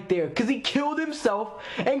 right there, cause he killed himself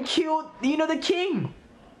and killed, you know, the king.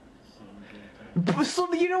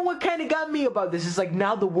 So you know what kind of got me about this is like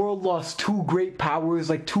now the world lost 2 great powers,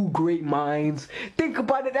 like 2 great minds. Think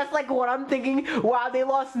about it. That's like what I'm thinking. Wow, they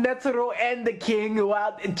lost Netero and the king.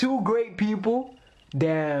 Wow, 2 great people.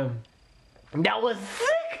 Damn. That was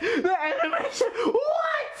sick! The animation!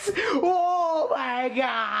 What? Oh my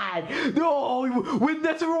god! No, when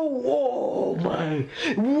Netero, oh my,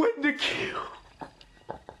 when the king.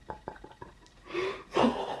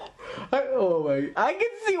 Oh my, I can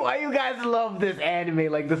see why you guys love this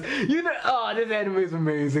anime like this. You know, oh, this anime is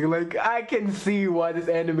amazing. Like, I can see why this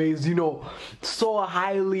anime is, you know, so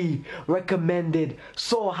highly recommended,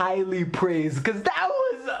 so highly praised. Because that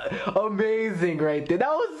was amazing right there. That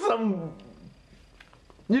was some...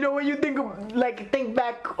 You know, when you think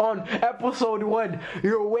back on episode 1,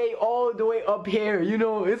 you're way all the way up here, you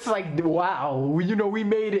know, it's like, wow, you know, we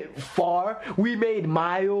made it far, we made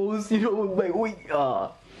miles, you know, like,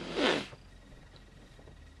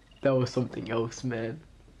 that was something else, man.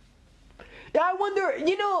 Yeah, I wonder,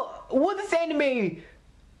 you know, will this anime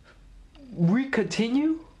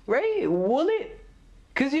continue, right? Will it?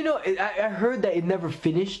 Because, you know, I heard that it never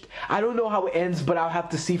finished. I don't know how it ends, but I'll have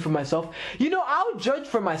to see for myself. You know, I'll judge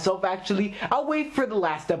for myself, actually. I'll wait for the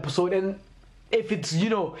last episode, and if it's, you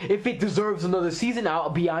know, if it deserves another season, I'll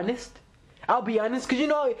be honest. I'll be honest, because, you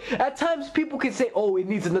know, at times people can say, oh, it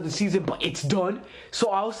needs another season, but it's done. So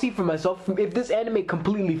I'll see for myself if this anime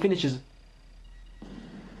completely finishes.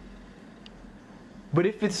 But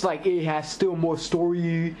if it's like, it has still more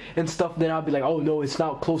story and stuff, then I'll be like, oh, no, it's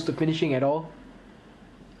not close to finishing at all.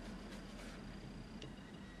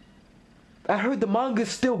 I heard the manga's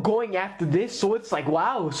still going after this, so it's like,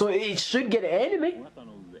 wow, so it should get an anime.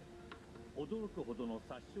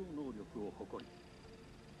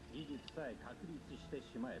 技術さえ確立して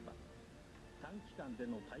しまえば短期間で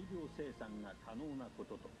の大量生産が可能なこ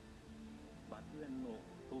とと爆炎の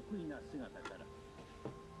得意な姿から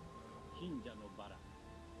貧者のバラ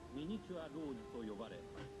ミニチュアローズと呼ばれ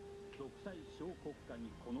独裁小国家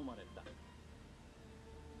に好まれた。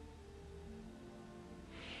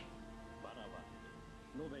バラは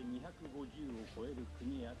延べ250を超える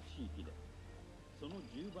国や地域でその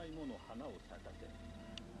10倍もの花を咲かせ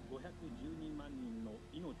512万人の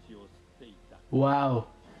命を救っていた。 Wow.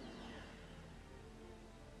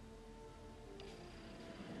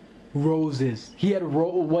 Roses. He had a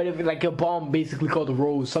whatever, like a bomb basically called a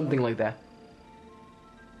rose, something like that.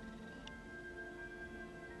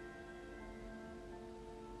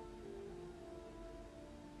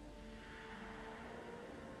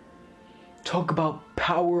 Talk about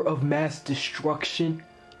power of mass destruction.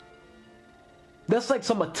 That's like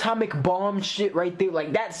some atomic bomb shit right there.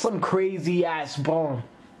 Like, that's some crazy ass bomb.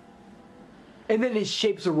 And then it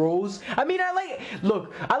shapes a rose. I mean, I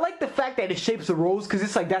like the fact that it shapes a rose, because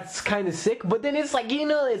it's like, that's kind of sick. But then it's like, you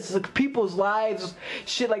know, it's like people's lives,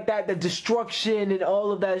 shit like that, the destruction and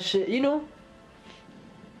all of that shit, you know?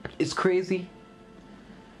 It's crazy.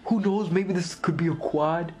 Who knows, maybe this could be a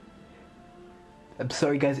quad. I'm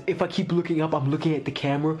sorry guys, if I keep looking up, I'm looking at the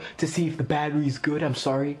camera to see if the battery is good. I'm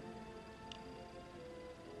sorry.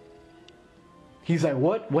 He's like,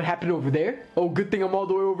 what? What happened over there? Oh, good thing I'm all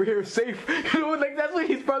the way over here safe. You know, like, that's what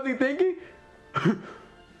he's probably thinking.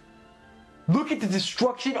 Look at the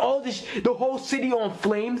destruction, all this, the whole city on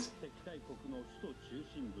flames.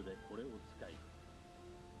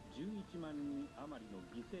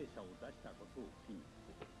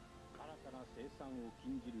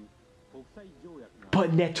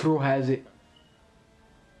 But Netero has it.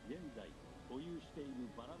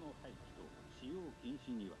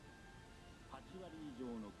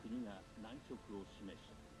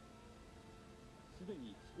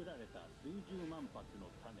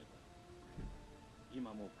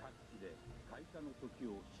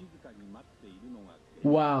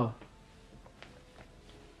 Wow.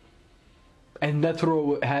 And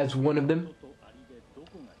Netero has one of them.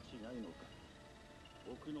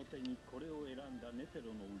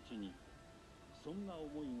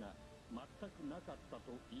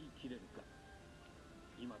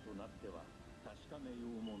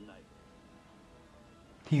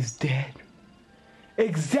 He's dead.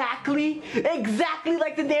 Exactly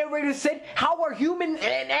like the narrator said. How are human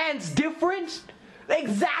and ants different?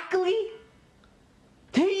 Exactly.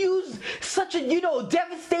 He used such a, you know,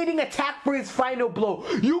 devastating attack for his final blow.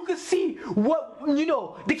 You could see what, you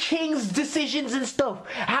know, the king's decisions and stuff,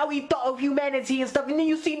 how he thought of humanity and stuff, and then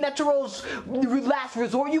you see Netero's last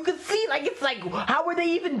resort. You could see, like, it's like, how are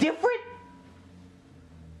they even different?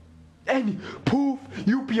 And poof,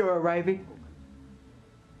 Yuppie are arriving.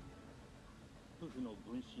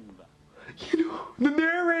 You know, the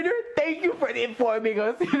narrator, thank you for informing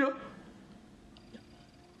us, you know.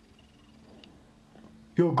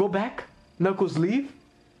 Yo, go back. Knuckles, leave.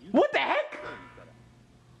 What the heck?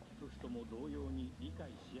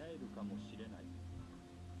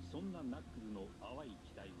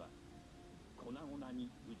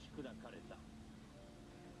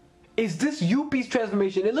 Is this Yuppie's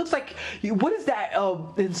transformation? It looks like, what is that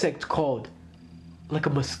insect called? Like a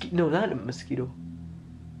mosquito? No, not a mosquito.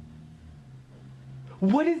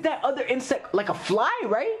 What is that other insect? Like a fly,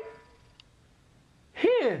 right?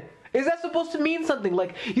 Here. Is that supposed to mean something?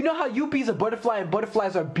 Like, you know how Yuppie's a butterfly and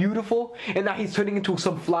butterflies are beautiful, and now he's turning into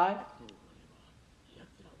some fly?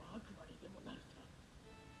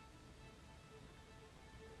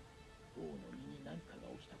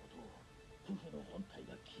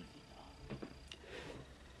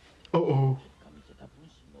 Uh-oh.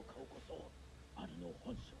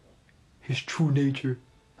 His true nature.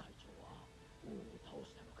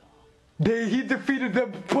 He defeated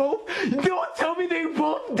them both? Don't tell me they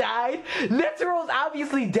both died! Netero's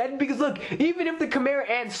obviously dead, because look, even if the Chimera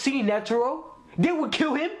ants see Netero, they would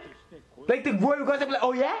kill him. Like the royal guards would be like,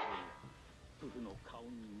 oh yeah?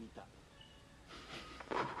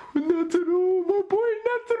 Netero, my boy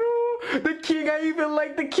Netero! The king, I even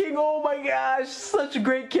like the king, oh my gosh, such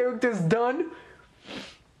great characters done.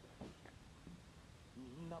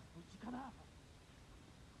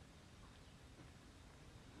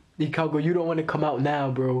 Ikago, you don't want to come out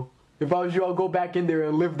now, bro. If I was you, I'll go back in there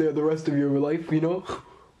and live there the rest of your life, you know?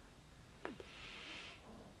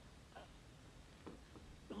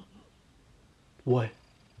 What?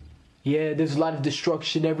 Yeah, there's a lot of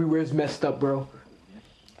destruction. Everywhere's messed up, bro.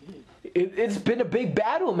 It's been a big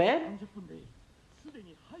battle, man.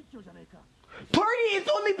 30? It's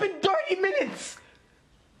only been 30 minutes!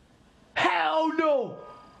 Hell no!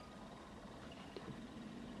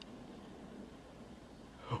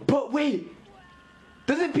 But wait,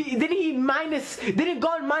 didn't it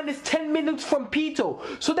gone minus 10 minutes from Pito?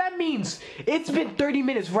 So that means it's been 30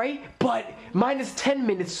 minutes, right? But minus 10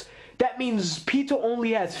 minutes, that means Pito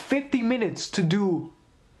only has 50 minutes to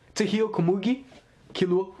heal Komugi.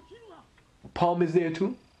 Killua. Palm is there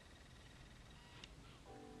too.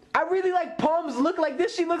 I really like Palm's look like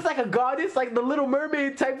this. She looks like a goddess, like the Little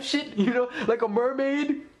Mermaid type shit, you know, like a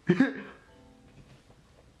mermaid.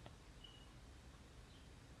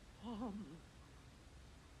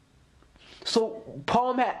 So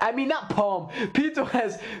Palm not Palm. Pito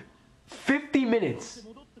has 50 minutes.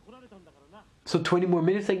 So 20 more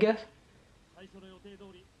minutes, I guess. 最初の予定通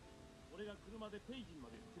り俺が車でペイジンま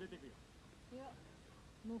で連れてくよ。いや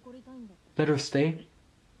残りたいんだって Let her stay.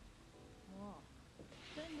 まあ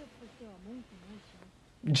戦力としては文句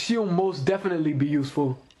ないし She'll most definitely be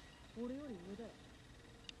useful. 俺より上だよ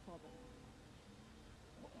多分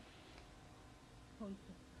本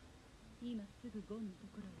当今すぐゴンのと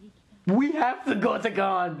ころへ行きたい We have to go to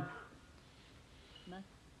Gon. まず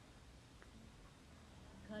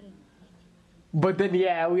彼の意 But then,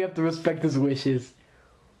 yeah, we have to respect his wishes. 志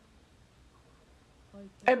はい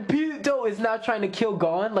And Pito is now trying to kill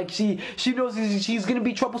Gon. Like, she knows she's gonna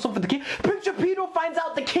be troublesome for the king. Picture Pito finds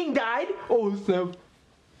out the king died. Oh, snap.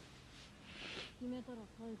 決めたら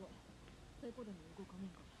最後セコでも動かね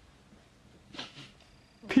え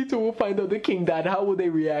か Pito will find out the king died. How will they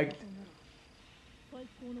react? そうなら最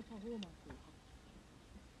高のパフォーマンスを発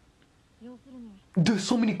揮要するに There's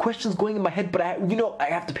so many questions going in my head, but I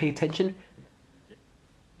have to pay attention.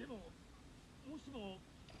 でももしも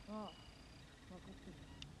ああ分かってる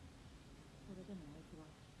それでもあいつは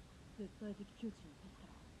絶対的窮地に立った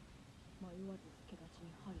ら迷わず助立ちに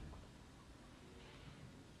入るこ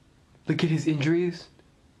と Look at his injuries.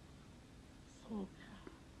 そうか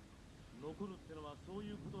残るってのはそう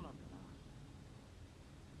いうことなんだな。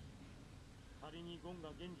仮にゴンが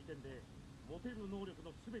現時点で持てる能力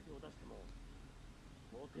の全てを出しても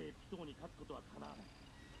到底ピトーに勝つことはかなわない。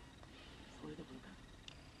それどころか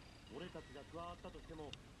俺たちが加わったとして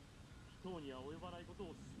もピトーには及ばないこと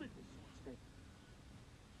を全て承知で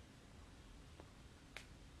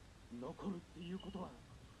残るっていうことは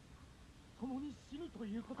共に死ぬと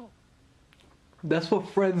いうこと。 That's what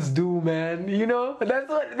friends do, man. You know,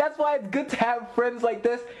 that's why it's good to have friends like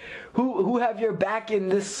this, who have your back in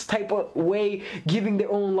this type of way, giving their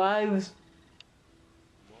own lives.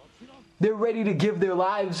 They're ready to give their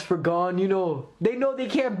lives for Gon. You know they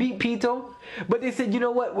can't beat Pito, but they said, you know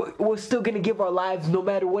what, we're still gonna give our lives no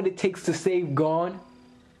matter what it takes to save Gon.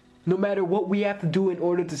 No matter what we have to do in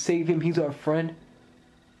order to save him, he's our friend.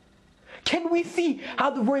 Can we see how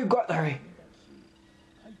the royal guard? Alright.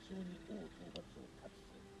 会長に王討伐を託す。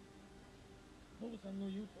ノブさんの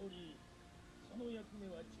言う通り、その役目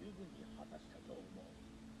は十分に果たしたと思う。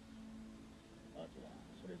あとは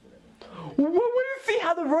それぞれの。What you see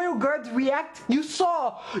how the royal guards react? You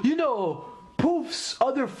saw, Poof's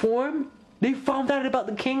other form. They found out about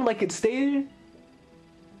the king, like it stated.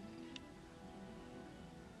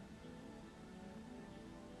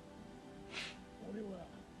 俺は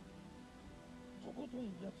とことん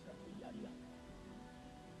奴らとやり合う。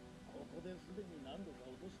ここですでに何度か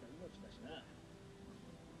落とした命だしな。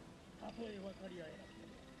たとえ分かり合えなくて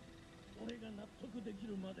も俺が納得でき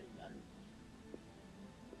るまでやる。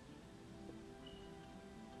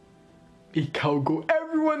 Ikago.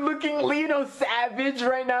 Everyone looking, savage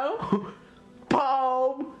right now.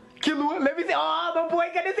 Palm. Killua. Let me see. Oh, the boy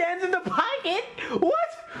got his hands in the pocket.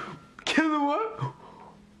 What? Killua.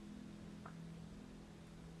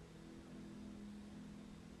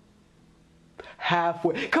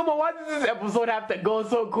 Halfway. Come on, why does this episode have to go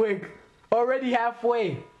so quick? Already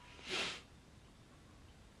halfway.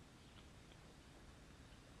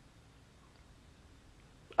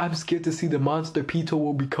 I'm scared to see the monster Pito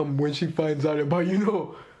will become when she finds out about,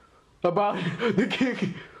 about the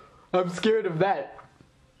king. I'm scared of that.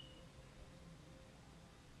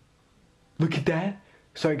 Look at that.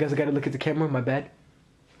 Sorry guys, I gotta look at the camera, my bad.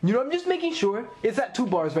 I'm just making sure. It's at 2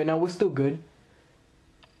 bars right now, we're still good.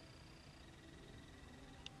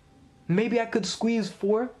 Maybe I could squeeze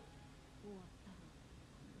 4.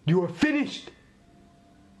 You are finished.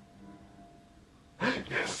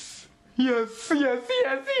 Yes. Yes, yes, yes, yes,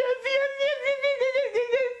 yes, yes, yes, yes,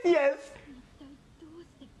 yes, yes. 一体どう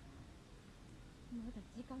してまだ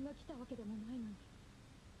時間が来たわけでもないのに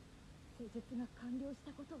施術が完了し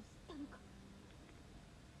たことを知ったのか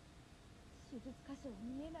手術箇所を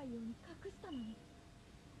見えないように隠したのに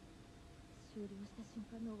終了した瞬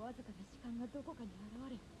間のわずかな時間がどこかに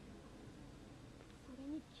現れそれ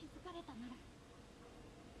に気づかれたなら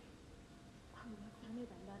殺さね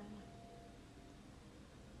ばならない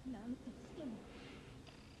なんとしても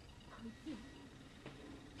こいつを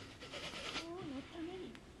王のため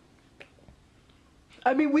に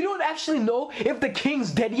I mean, we don't actually know if the king's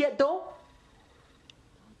dead yet, though.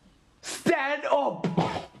 Stand up!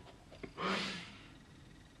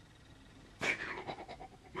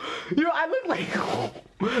 I look like...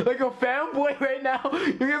 like a fanboy right now.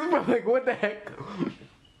 You guys are probably like, what the heck?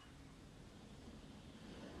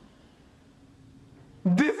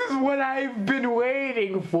 This is what I've been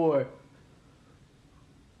waiting for.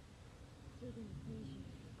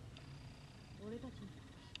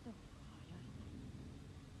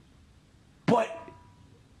 But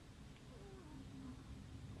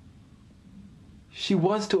she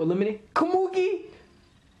wants to eliminate Komugi?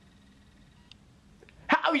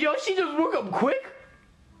 How, yo, she just woke up quick?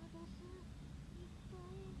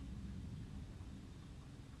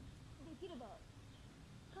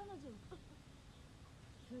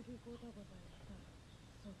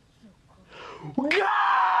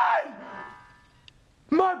 God!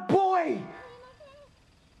 My boy!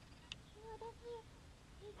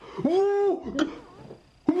 Ooh.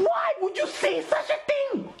 Why would you say such a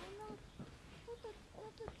thing?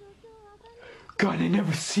 God, I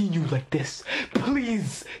never seen you like this.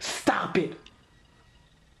 Please stop it.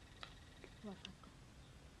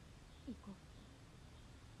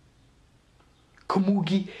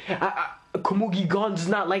 Komugi, Komugi Gon's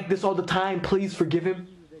not like this all the time. Please forgive him.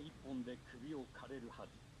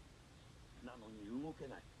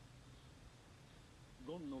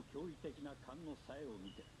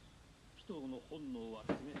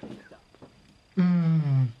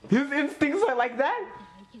 His instincts are like that?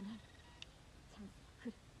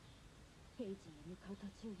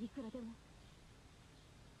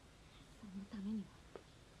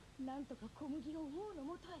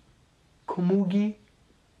 Komugi?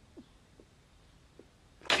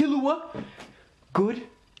 Killua? Good.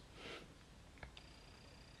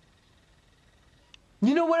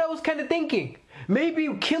 You know what I was kind of thinking? Maybe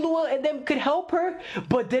Killua and them could help her,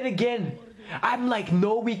 but then again, I'm like,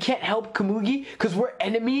 no, we can't help Komugi because we're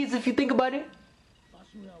enemies if you think about it.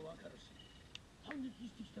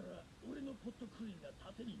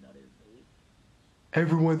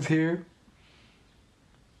 Everyone's here.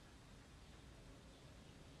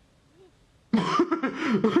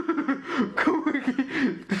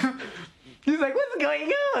 He's like, what's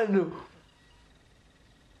going on?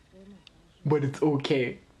 But it's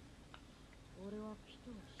okay.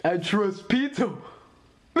 I trust Pito.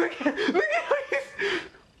 Look at how he's...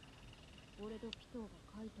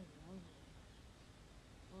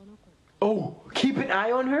 Oh, keep an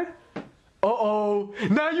eye on her? Uh-oh.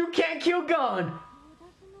 Now you can't kill Gon.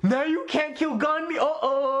 Now you can't kill Gon.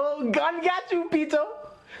 Uh-oh. Gon got you, Pito.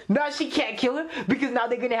 Now she can't kill him because now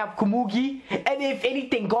they're going to have Komugi. And if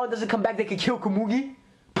anything, Gon doesn't come back, they can kill Komugi.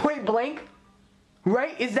 Point blank.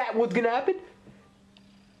 Right? Is that what's going to happen?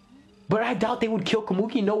 But I doubt they would kill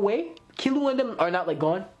Komugi. No way. Killua and them are not like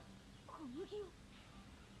Gon.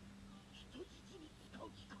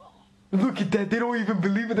 Look at that. They don't even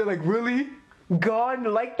believe it. They're like, really? Gon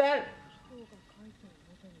like that?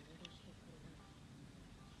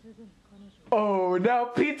 Oh,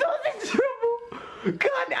 now Pito's in trouble.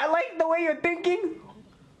 God, I like the way you're thinking.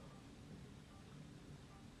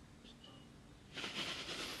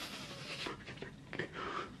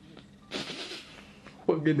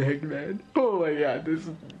 Fucking heck, man. Oh my god, this is...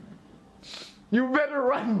 You better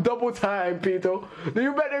run double time, Pito.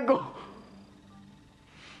 You better go...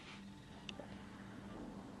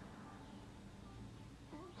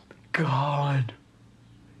 God.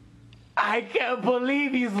 I can't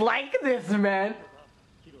believe he's like this, man.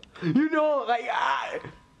 You know, like,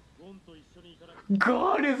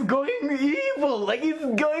 God is going evil. Like, he's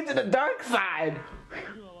going to the dark side.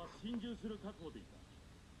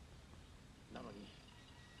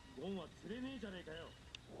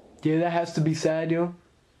 Yeah, that has to be sad, yo.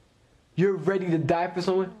 You're ready to die for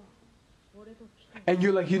someone. And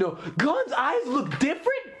you're like, you know, Gon's eyes look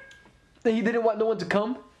different. That he didn't want no one to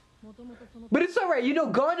come. But it's alright, you know,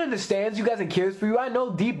 Gon understands you guys and cares for you. I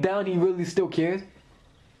know deep down he really still cares.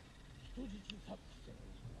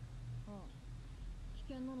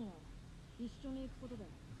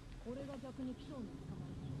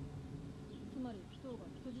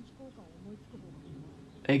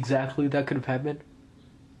 Exactly, that could have happened.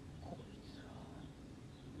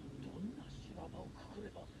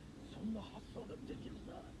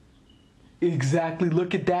 Exactly,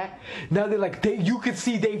 look at that. Now they're like, you can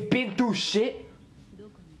see they've been through shit.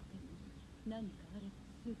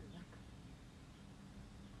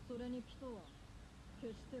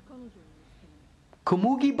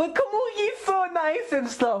 Komugi, but Komugi's so nice and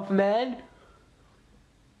stuff, man.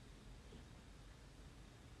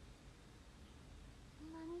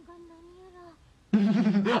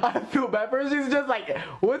 I feel bad for her. She's just like,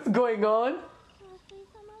 what's going on?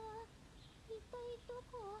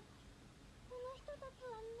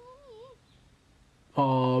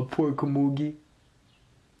 Oh, poor Komugi.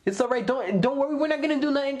 It's alright. Don't worry. We're not gonna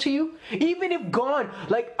do nothing to you. Even if Gon,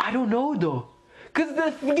 like, I don't know though. Cause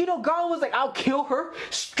Gon was like, I'll kill her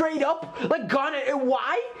straight up. Like Gon, and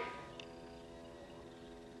why?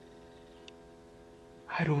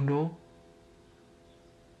 I don't know.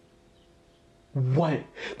 What?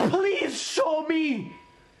 Please show me.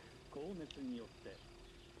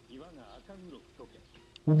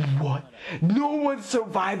 What? No one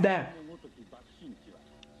survived that.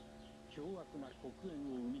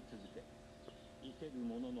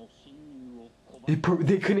 They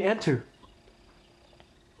couldn't enter.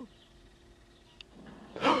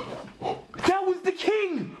 That was the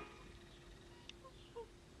king!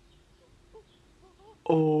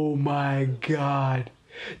 Oh my god.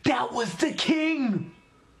 That was the king!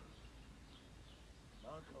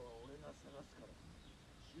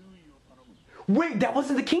 Wait, that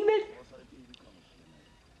wasn't the king then?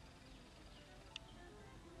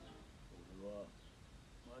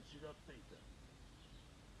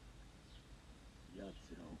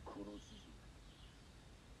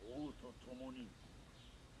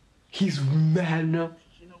 He's mad enough.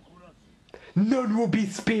 None will be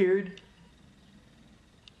spared.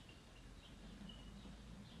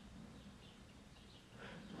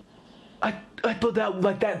 I thought that,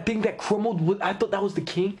 like, that thing that crumbled, I thought that was the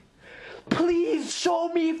king. Please show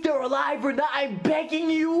me if they're alive or not. I'm begging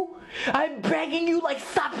you. I'm begging you. Like,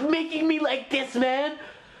 stop making me like this, man.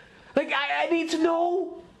 Like, I need to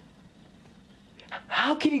know.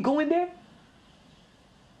 How can he go in there?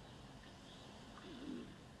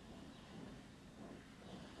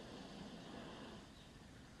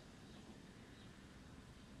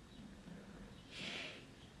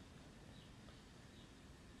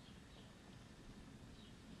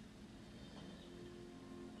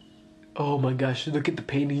 Oh my gosh, look at the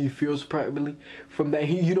pain he feels probably from that.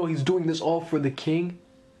 He's doing this all for the king.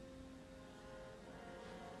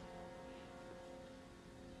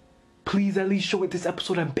 Please at least show it this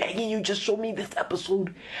episode. I'm begging you, just show me this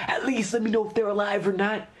episode. At least let me know if they're alive or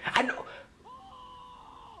not. I know.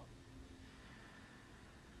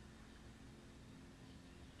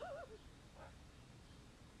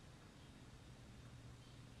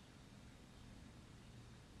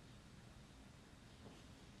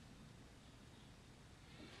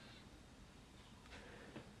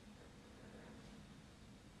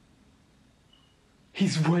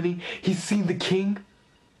 He's running. He's seen the king.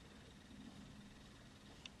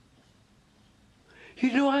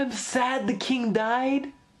 I'm sad the king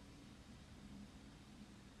died.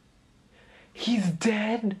 He's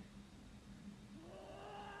dead.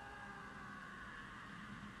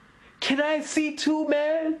 Can I see too,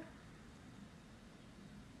 man?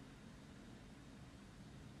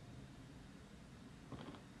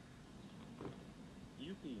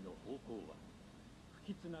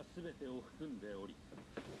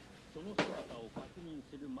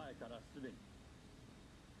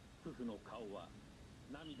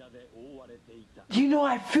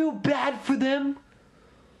 I feel bad for them.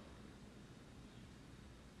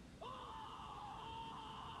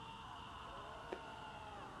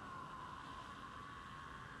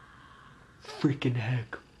 Freaking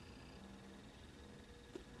heck.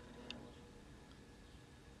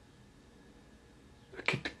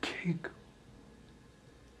 Look at the king.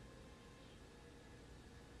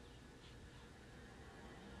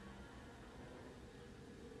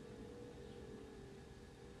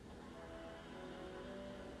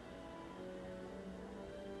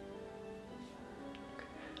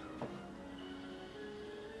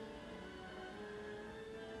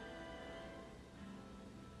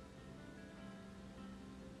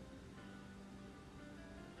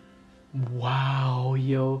 Wow,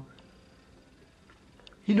 yo.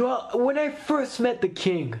 When I first met the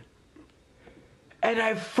king, and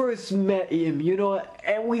I first met him,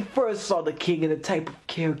 and we first saw the king and the type of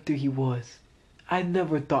character he was, I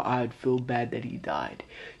never thought I'd feel bad that he died.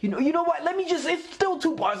 You know what? It's still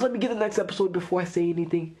 2 parts. Let me get the next episode before I say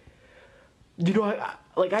anything.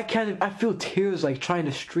 I feel tears like trying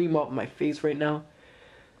to stream up my face right now.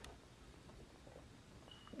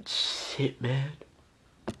 Shit, man.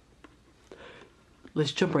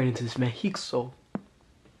 Let's jump right into this, man. Hikso.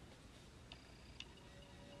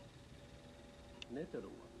 Netero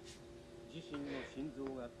自身の心臓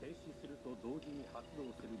が停止すると同時に発動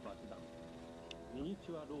する爆弾ミニ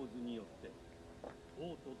チュアローズによって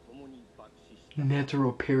王と共に爆死した。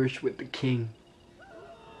Netero perished with the king.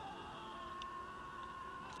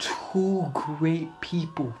 2 great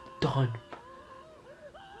people done.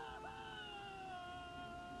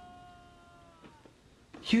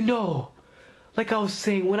 like I was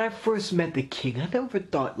saying, when I first met the king, I never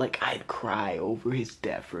thought like I'd cry over his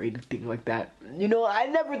death or anything like that. You know, I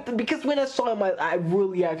never because when I saw him, I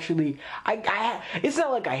really actually it's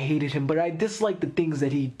not like I hated him, but I disliked the things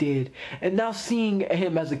that he did. And now seeing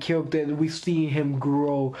him as a character, and we see him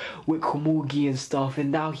grow with Komugi and stuff, and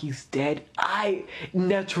now he's dead.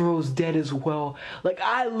 Netero's dead as well. Like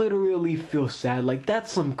I literally feel sad. Like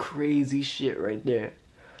that's some crazy shit right there.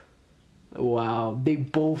 Wow, they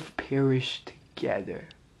both perished together.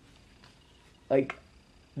 Like,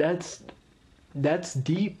 that's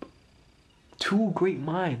deep. Two great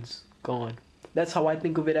minds gone. That's how I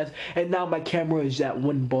think of it as. And now my camera is at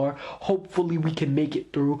 1 bar. Hopefully we can make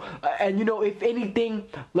it through. And you know, if anything,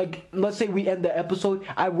 like, let's say we end the episode,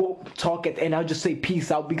 I won't talk at the end. I'll just say peace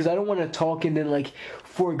out because I don't want to talk and then, like,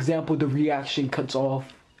 for example, the reaction cuts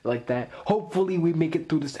off like that. Hopefully we make it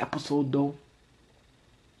through this episode though.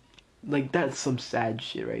 Like, that's some sad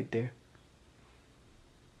shit right there.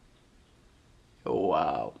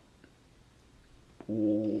 Wow.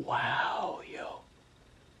 Wow, yo.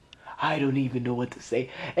 I don't even know what to say.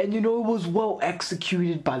 And you know, it was well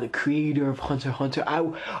executed by the creator of Hunter x Hunter.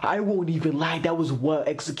 I won't even lie, that was well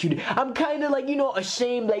executed. I'm kind of like, you know,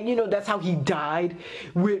 ashamed, like, you know, that's how he died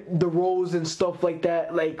with the rose and stuff like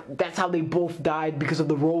that. Like, that's how they both died because of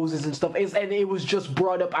the roses and stuff. And it was just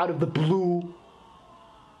brought up out of the blue.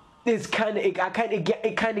 It's kind of, it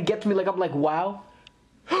kind of gets me, like, I'm like, wow.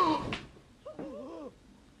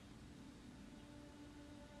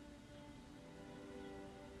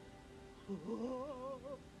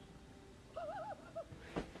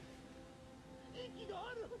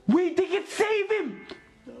 Wait, they can save him!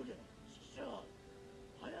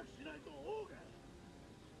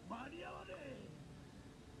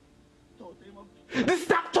 Then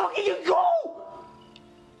stop talking and go!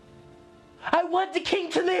 I want the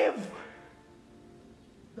king to live!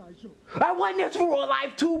 I want Netero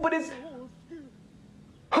alive too, but it's...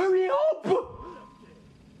 Hurry up!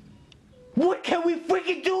 What can we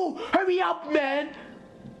freaking do? Hurry up, man!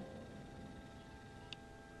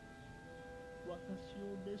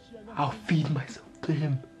 I'll feed myself to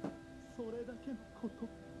him.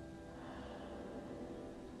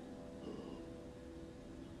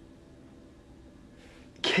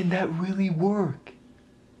 Can that really work?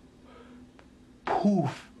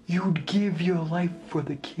 Poof, you'd give your life for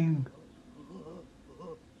the king.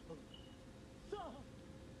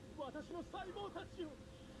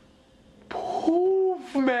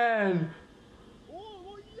 Poof, man!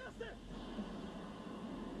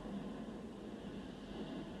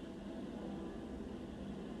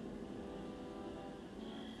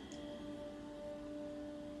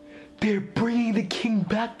 They're bringing the king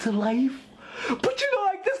back to life? But you know,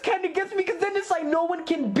 like, this kind of gets me, because then it's like no one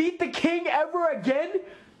can beat the king ever again?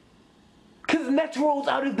 Because Netero's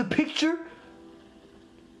out of the picture?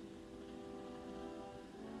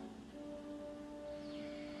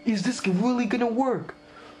 Is this really gonna work?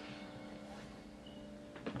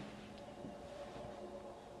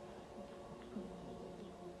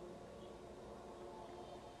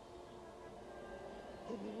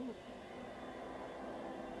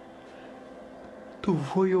 The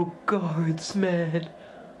royal guards, man.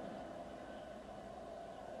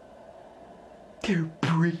 They're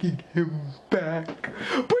bringing him back.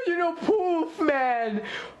 But you know, poof, man.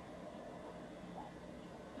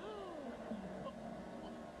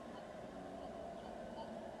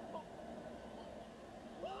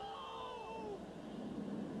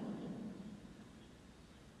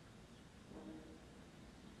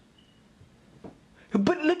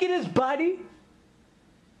 But look at his body.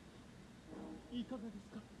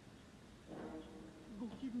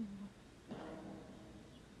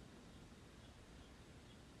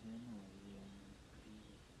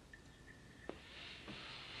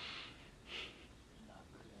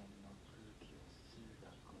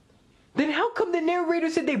 Then how come the narrator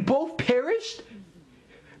said they both perished?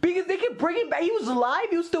 Because they can bring him back. He was alive.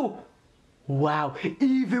 He was still... Wow.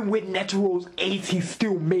 Even with Netero's ace, he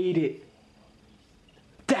still made it.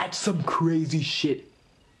 That's some crazy shit.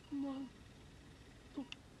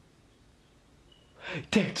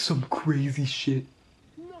 That's some crazy shit.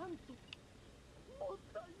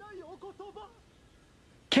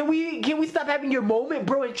 Can we stop having your moment,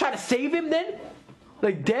 bro, and try to save him then?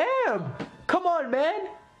 Like, damn. Come on, man.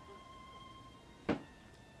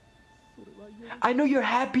 I know you're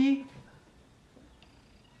happy.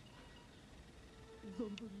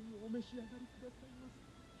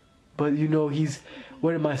 But you know,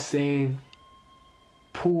 what am I saying?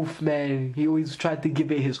 Poof, man. He always tried to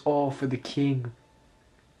give it his all for the king.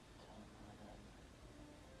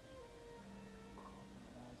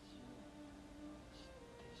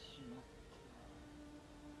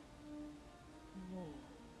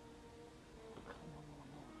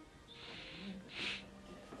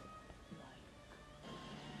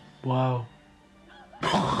 Wow.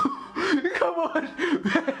 Come on.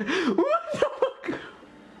 What the fuck?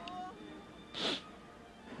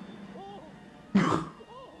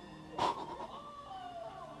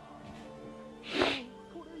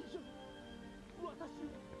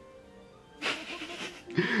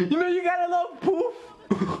 You know you gotta love Poof.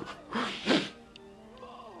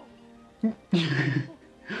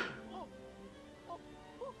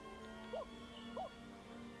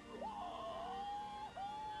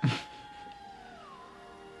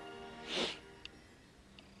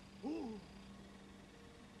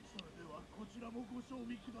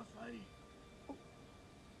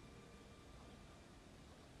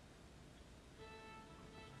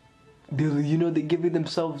 You know they're giving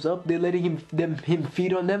themselves up. They're letting him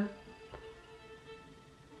feed on them.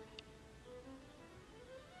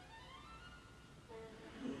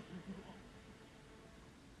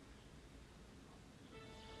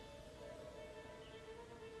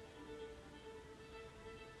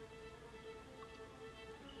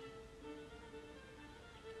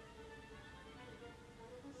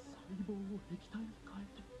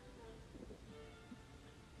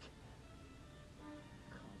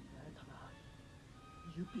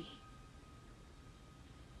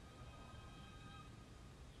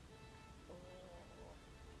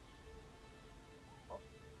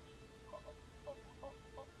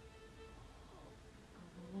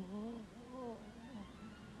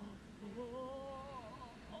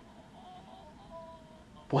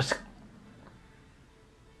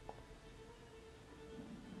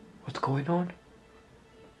 What's going on?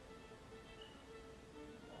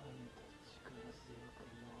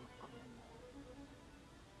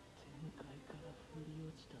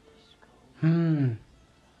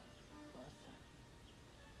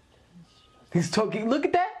 He's talking. Look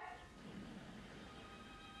at that.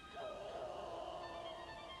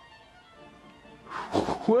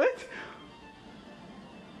 What?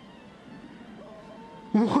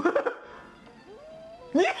 What?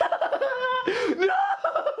 Yeah! No!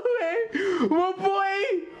 Hey, my boy!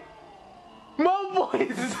 My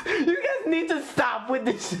boys! You guys need to stop with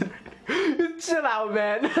this shit. Chill out,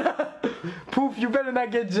 man. Poof, you better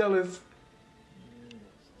not get jealous.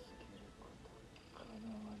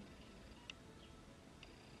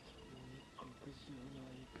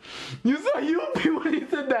 You saw Yuppie when he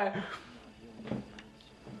said that.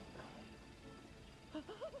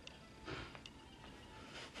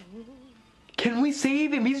 Can we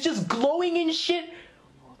save him? He's just glowing and shit.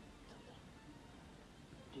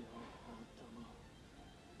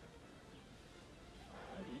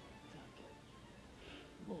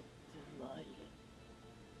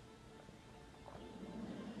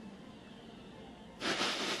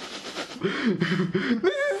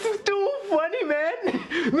 This is too funny, man.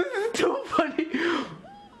 This is too funny.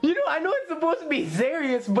 You know, I know it's supposed to be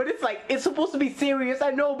serious, but it's like, it's supposed to be serious,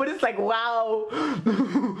 I know, but it's like, wow.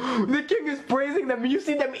 The king is praising them. You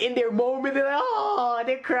see them in their moment, they're like, oh,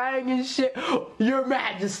 they're crying and shit. Your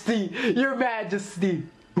Majesty, Your Majesty.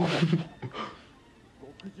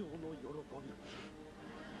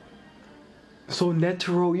 So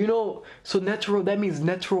Netero, you know, so Netero, that means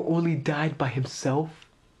Netero only died by himself?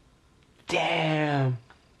 Damn.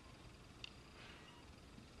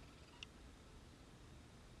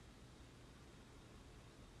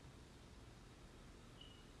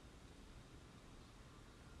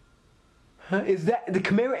 Huh? Is that the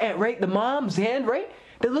Chimera ant, right? The mom's hand, right?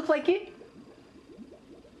 That looks like it?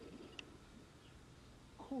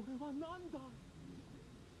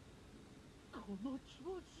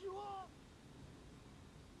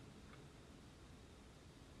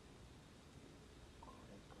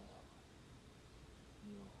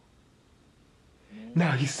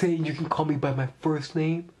 Now he's saying you can call me by my first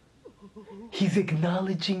name. He's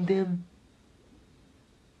acknowledging them.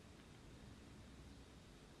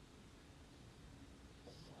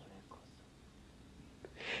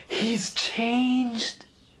 He's changed.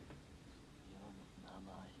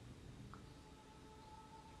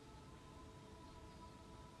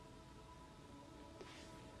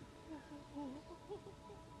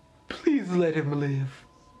 Please let him live.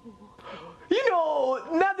 You know,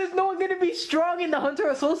 now there's no one gonna be strong in the Hunter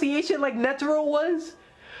Association like Netero was.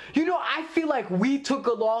 You know, I feel like we took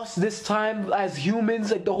a loss this time as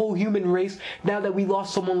humans, like the whole human race, now that we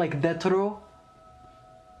lost someone like Netero.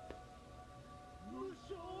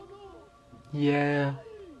 Yeah.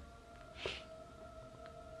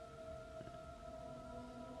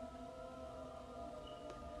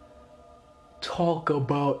 Talk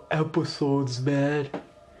about episodes, man.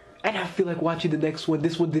 And I feel like watching the next one.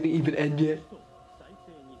 This one didn't even end yet.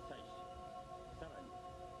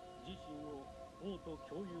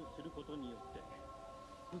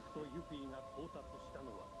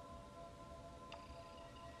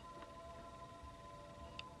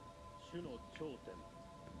 種の頂点、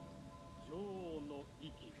女王の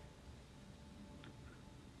息。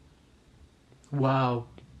 Wow.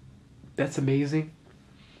 That's amazing.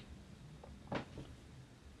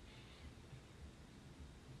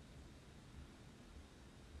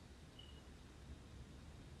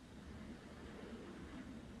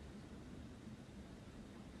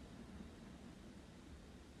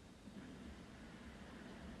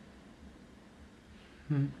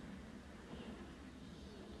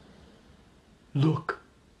 Look.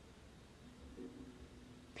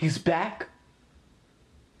 He's back.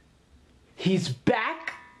 He's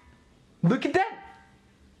back. Look at that.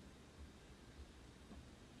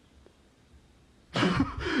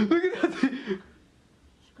 Look at that.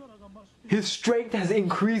 His strength has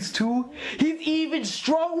increased too. He's even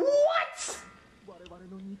strong. What?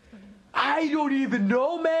 I don't even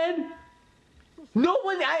know, man. No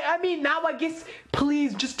one, I mean, now I guess,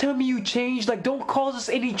 please just tell me you changed. Like, don't cause us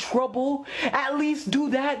any trouble. At least do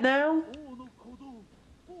that now.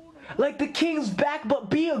 Like, the king's back, but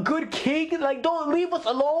be a good king. Like, don't leave us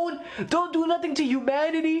alone. Don't do nothing to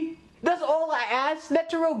humanity. That's all I ask.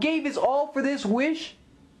 Netero gave his all for this wish.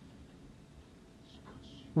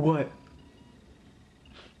 What?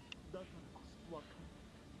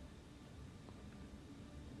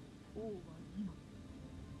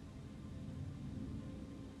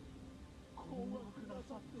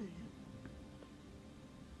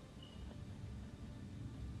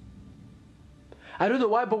 I don't know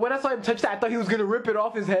why, but when I saw him touch that, I thought he was gonna rip it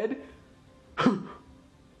off his head.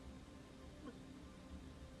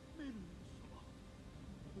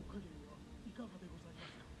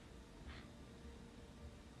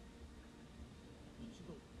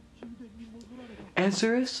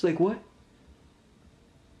 Answer us? Like what?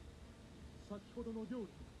 先ほどの料理、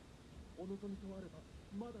お望みとあれば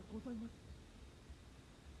まだございます。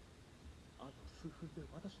あと数分で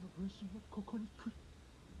私の分身はここに来る。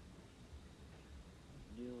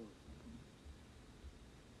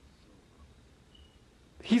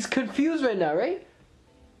He's confused right now, right?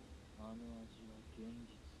 あの味は現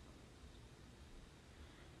実。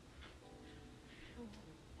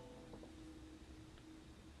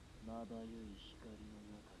まばゆい光の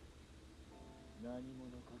中で何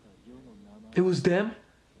者かが世の名前。 It was them?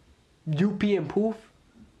 UP and Poof?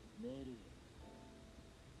 メルエム。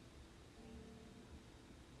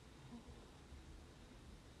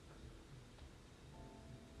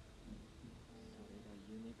それが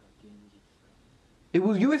夢か現実か。 It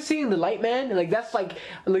was, you were seeing the light, man? Like, that's like,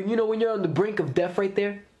 you know, when you're on the brink of death right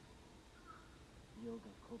there? 世が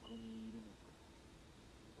ここにいるのか。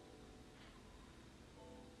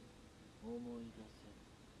思い出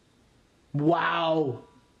せ。 Wow.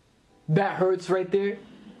 That hurts right there.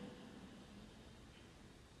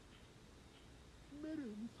 メルエ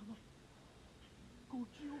ム様。ご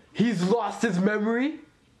記憶。 He's lost his memory.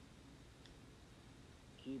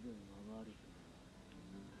 気分は悪くな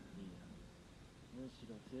い。いや、むし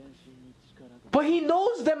ろ全身に力が。 But he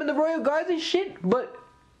knows them in the royal guards and shit. But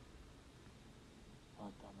頭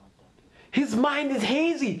だけ。 his mind is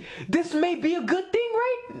hazy. This may be a good thing,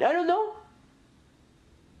 right? I don't know.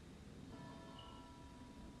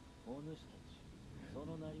 お主たち、そ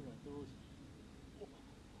のなりはどうじ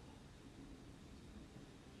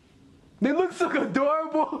They look so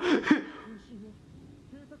adorable. 分身を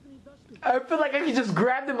警察に出して I feel like I could just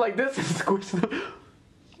grab them like this and squish them.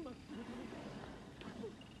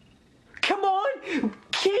 Come on,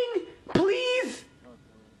 King, please. たと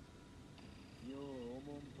え世をお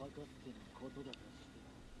もんぱかってのことだとし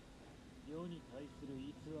て世に対する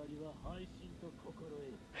偽りは背信と心得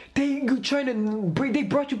る。 They trying to bring, they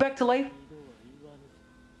brought you back to life? 二度は言わぬぞ。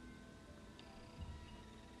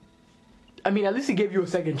 I mean, at least he gave you a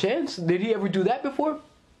second chance. Did he ever do that before?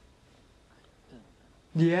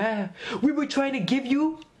 Yeah. We were trying to give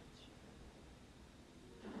you.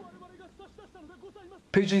 我々が差し出したのでございます。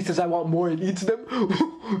 Picture says, I want more and eats them.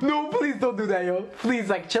 No, please don't do that, yo. Please,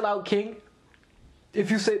 like, chill out, King. If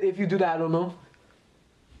you do that, I don't know.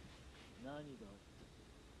 何があっ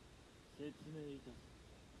た説明いたす。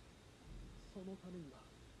そのためには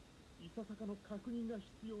いささかの確認が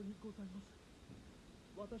必要にございます。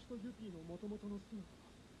私とユピーの元々の姿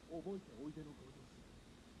は覚えておいでのご様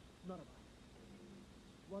子。ならば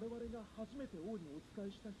我々が初めて王にお仕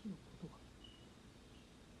えした日のことは。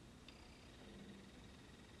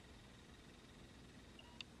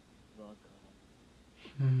わか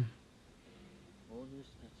らぬ。お主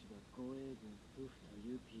たちが護衛軍プフと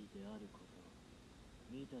ユピーであることを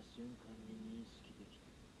見た瞬間に認識できた。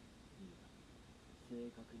いや、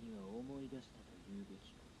正確には思い出したと言うべ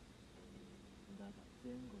きか。だが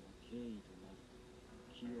前後の経緯となると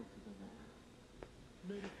記憶がない。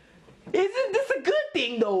メル Isn't this a good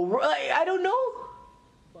thing though? I don't know.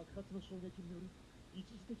 爆発の衝撃による一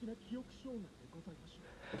時的な記憶障害でございましょ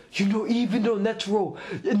う。 You know, even though Netero,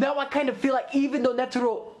 now I kind of feel like even though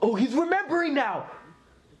Netero, oh, he's remembering now.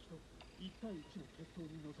 敵と1対1の決闘に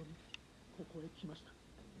臨み、ここへ来ました。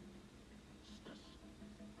しかし、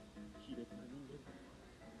卑劣な人間どもは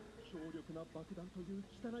強力な爆弾という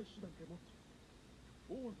汚い手段でもって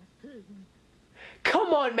王の正義に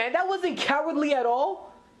Come on, man, that wasn't cowardly at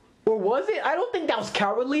all. Or was it? I don't think that was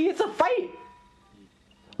cowardly. It's a fight.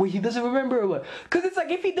 Wait, he doesn't remember or what? Because it's like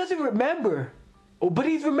if he doesn't remember, oh, but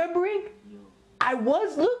he's remembering. I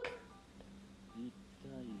was, look.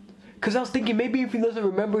 Because I was thinking maybe if he doesn't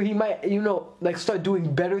remember, he might, you know, like start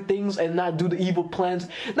doing better things and not do the evil plans.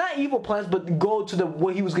 Not evil plans, but go to the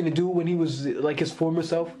what he was going to do when he was like his former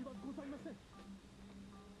self. はございません。し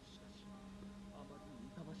かし、あまりに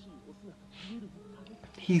痛ましいお姿を見るに耐え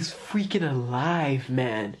He's freaking alive,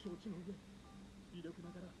 man. 承知の上、微力な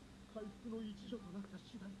がら回復の一助となった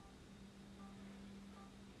次第。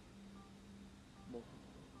もはや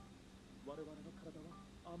我々の体は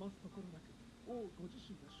余すところなく王ご自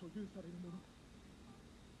身が所有されるもの。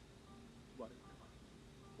我々は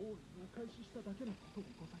王にお返ししただけのことで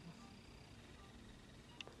ございます。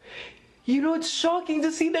 You know, it's shocking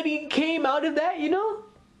to see that he came out of that, you know?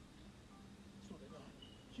 それが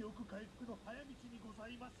記憶回復の早道にござ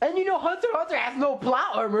います。 And you know, Hunter x Hunter has no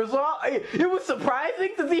plot armor, so it was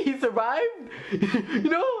surprising to see he survived. You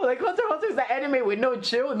know, like Hunter x Hunter is that anime with no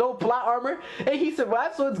chill, no plot armor, and he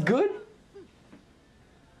survived, so it's good.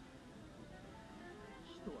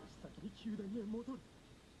 一足先に宮殿へ戻る。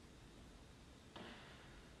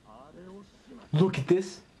あれを始末。 Look at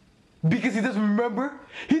this. Because he doesn't remember.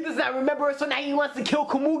 He does not remember, so now he wants to kill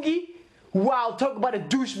Komugi. Wow, talk about a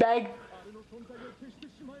douchebag. あれの存在を消して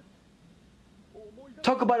しまえ。思い出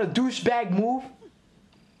Talk about a douchebag move.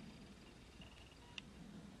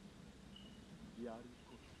 やる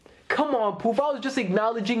こと。 Come on, Poof, I was just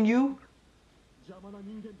acknowledging you. 邪魔な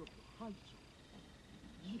人間どもの排除。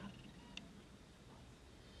いや、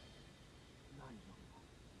ないの。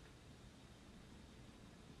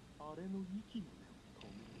あれの息の根を止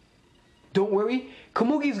める。 Don't worry,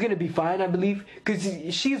 Komugi's gonna be fine, I believe, because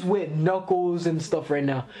she's with Knuckles and stuff right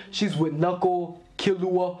now. She's with Knuckle,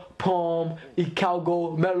 Killua, Palm,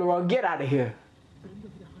 Icalgo, Meruem. Get out of here. 全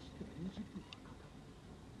力で走って20分はかかる。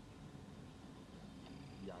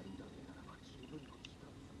やるだけならば十分の時間さ。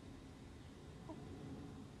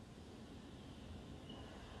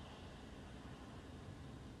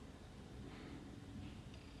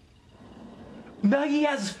 Now he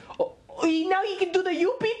has, now he can do the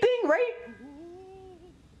UP thing, right?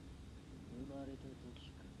 生まれた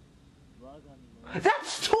時から我が身の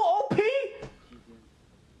That's too OP.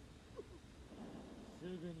 自然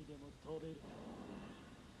すぐにでも飛べる。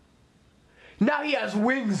 Now he has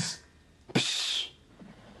wings. Psh.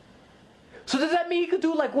 So does that mean he could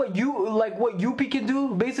do like what Yuppie can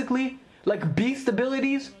do, basically, like beast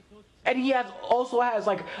abilities, and he also has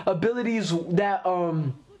like abilities that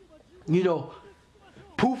you know,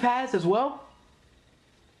 Poof has as well.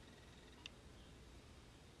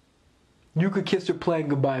 You could kiss her playing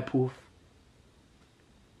goodbye, Poof.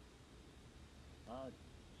 ある。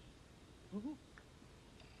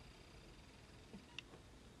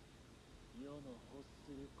世の欲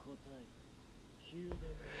する答え。宮殿の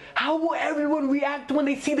How will everyone react when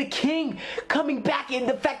they see the king coming back and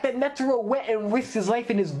the fact that Netero went and risked his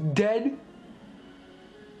life and is dead?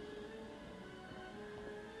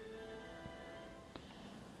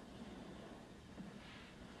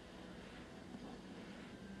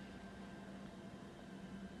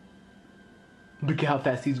 Look at how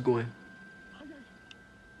fast he's going. 早い。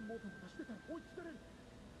もたもたしてたら追いつかれる。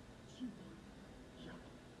10秒。いや、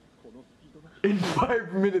このスピードなら In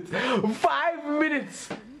 5 minutes. 5 minutes!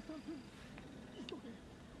 2、3分。急げ。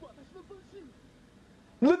私の分身。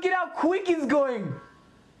 Look at how quick he's going! これ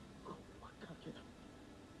は賭けだ。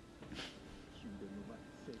宮殿の前に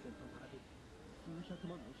整然と並ぶ数百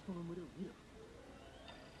万の人の群れを見れば、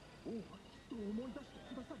王はきっと思い出して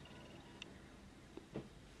くださる。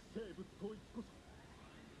生物統一こそ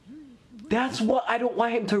唯一無二。 That's what I don't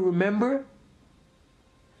want him to remember.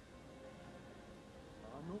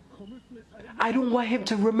 あの小娘さえ I don't want him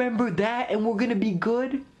to remember that and we're gonna be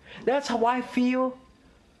good. That's how I feel.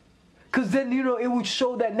 Because then, you know, it would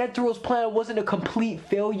show that Netero's plan wasn't a complete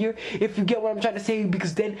failure. If you get what I'm trying to say.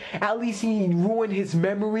 Because then at least he ruined his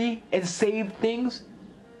memory and saved things.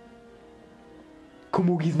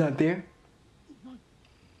 Komugi's not there.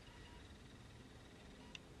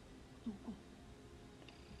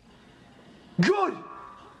 Good!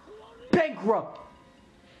 Bankrupt!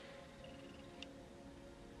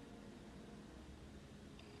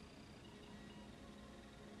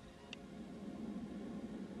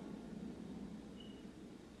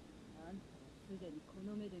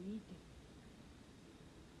 の目で見て。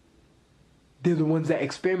 They're the ones that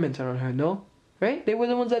experimented on her, no? Right? They were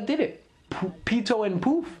the ones that did it. Pito and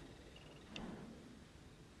Poof.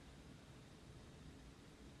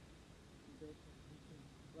 どこ見ても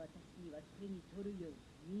私には手に取るよう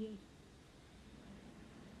に見える。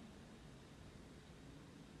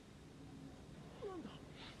なんだ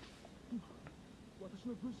今私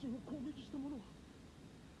の分身を攻撃した者は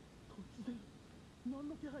突然何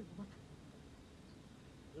の気配もなく。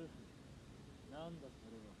なんだそ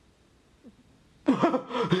れは。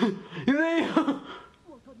 You think?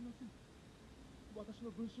 わかりません。私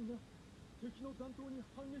の分身が敵の弾頭に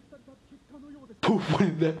反撃された結果のようです。 Poof, what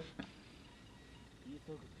is that?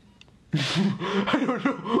 急ぐ。 I don't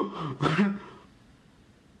know.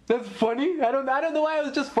 That's funny. I don't know why it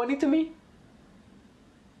was just funny to me.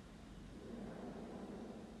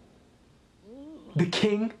 The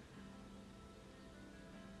king.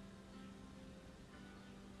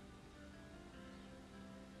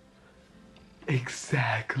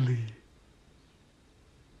 Exactly.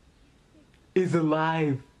 Is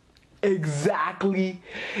alive. Exactly,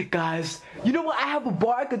 guys. You know what? I have a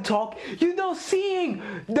bar. I could talk. You know, seeing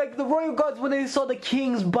like the royal guards when they saw the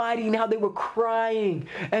king's body and how they were crying,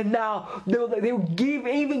 and now they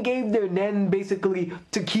even gave their nen basically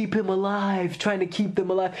to keep him alive, trying to keep them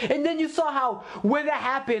alive. And then you saw how when that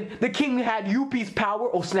happened, the king had Yuppie's power.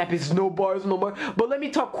 Oh snap! It's no bars no more. But let me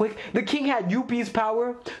talk quick. The king had Yuppie's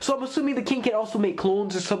power, so I'm assuming the king can also make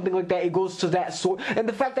clones or something like that. It goes to that sort. And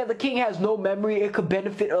the fact that the king has no memory, it could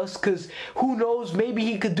benefit us. Because who knows, maybe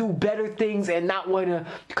he could do better things and not want to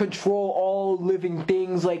control all living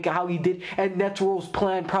things like how he did. And Netero's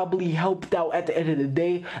plan probably helped out at the end of the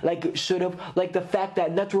day, like it should have. Like the fact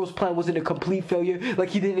that Netero's plan wasn't a complete failure,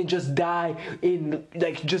 like he didn't just die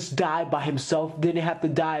by himself, didn't have to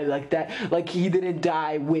die like that. Like he didn't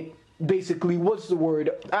die with basically, what's the word?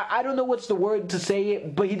 I don't know what's the word to say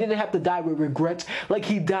it, but he didn't have to die with regrets. Like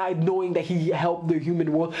he died knowing that he helped the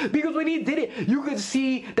human world. Because when he did it, you could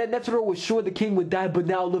see that Netero was sure the king would die, but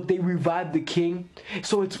now look, they revived the king.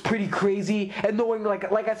 So it's pretty crazy. And knowing,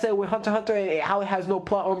 like I said, with Hunter x Hunter and how it has no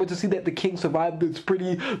plot armor, to see that the king survived, it's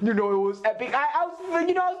pretty, you know, it was epic. I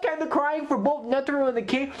was kind of crying for both Netero and the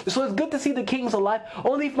king. So it's good to see the king's alive.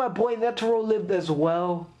 Only if my boy Netero lived as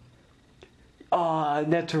well.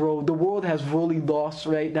 Netero, the world has really lost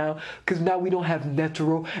right now, because now we don't have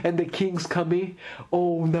Netero and the king's coming.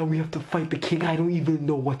 Oh, now we have to fight the king. I don't even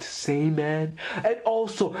know what to say, man. And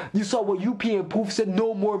also, you saw what Yuppie and Poof said,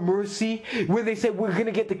 no more mercy, when they said we're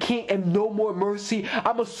gonna get the king and no more mercy.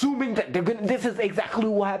 I'm assuming that this is exactly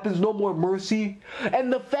what happens, no more mercy.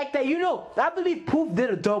 And the fact that, I believe Poof did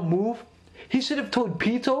a dumb move. He should have told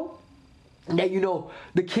Pito that,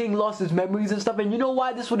 the king lost his memories and stuff, and you know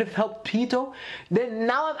why this would have helped Pito? Then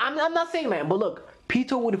now I'm not saying that, but look,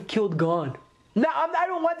 Pito would have killed Gon. Now I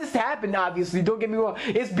don't want this to happen, obviously, don't get me wrong.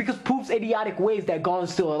 It's because Poof's idiotic ways that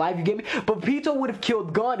Gon's still alive, you get me? But Pito would have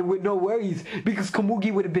killed Gon with no worries, because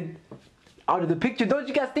Komugi would have been out of the picture. Don't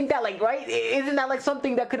you guys think that, like, right? Isn't that like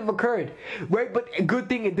something that could have occurred, right? But a good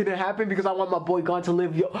thing it didn't happen, because I want my boy Gon to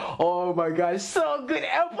live. Oh my gosh, so good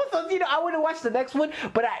episodes. I want to watch the next one,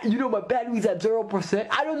 but my battery's at 0%.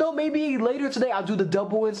 I don't know, maybe later today I'll do the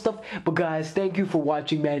double and stuff. But guys, thank you for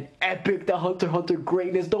watching, man. Epic, the Hunter x Hunter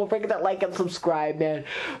greatness. Don't forget to like and subscribe, man.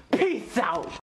 Peace out.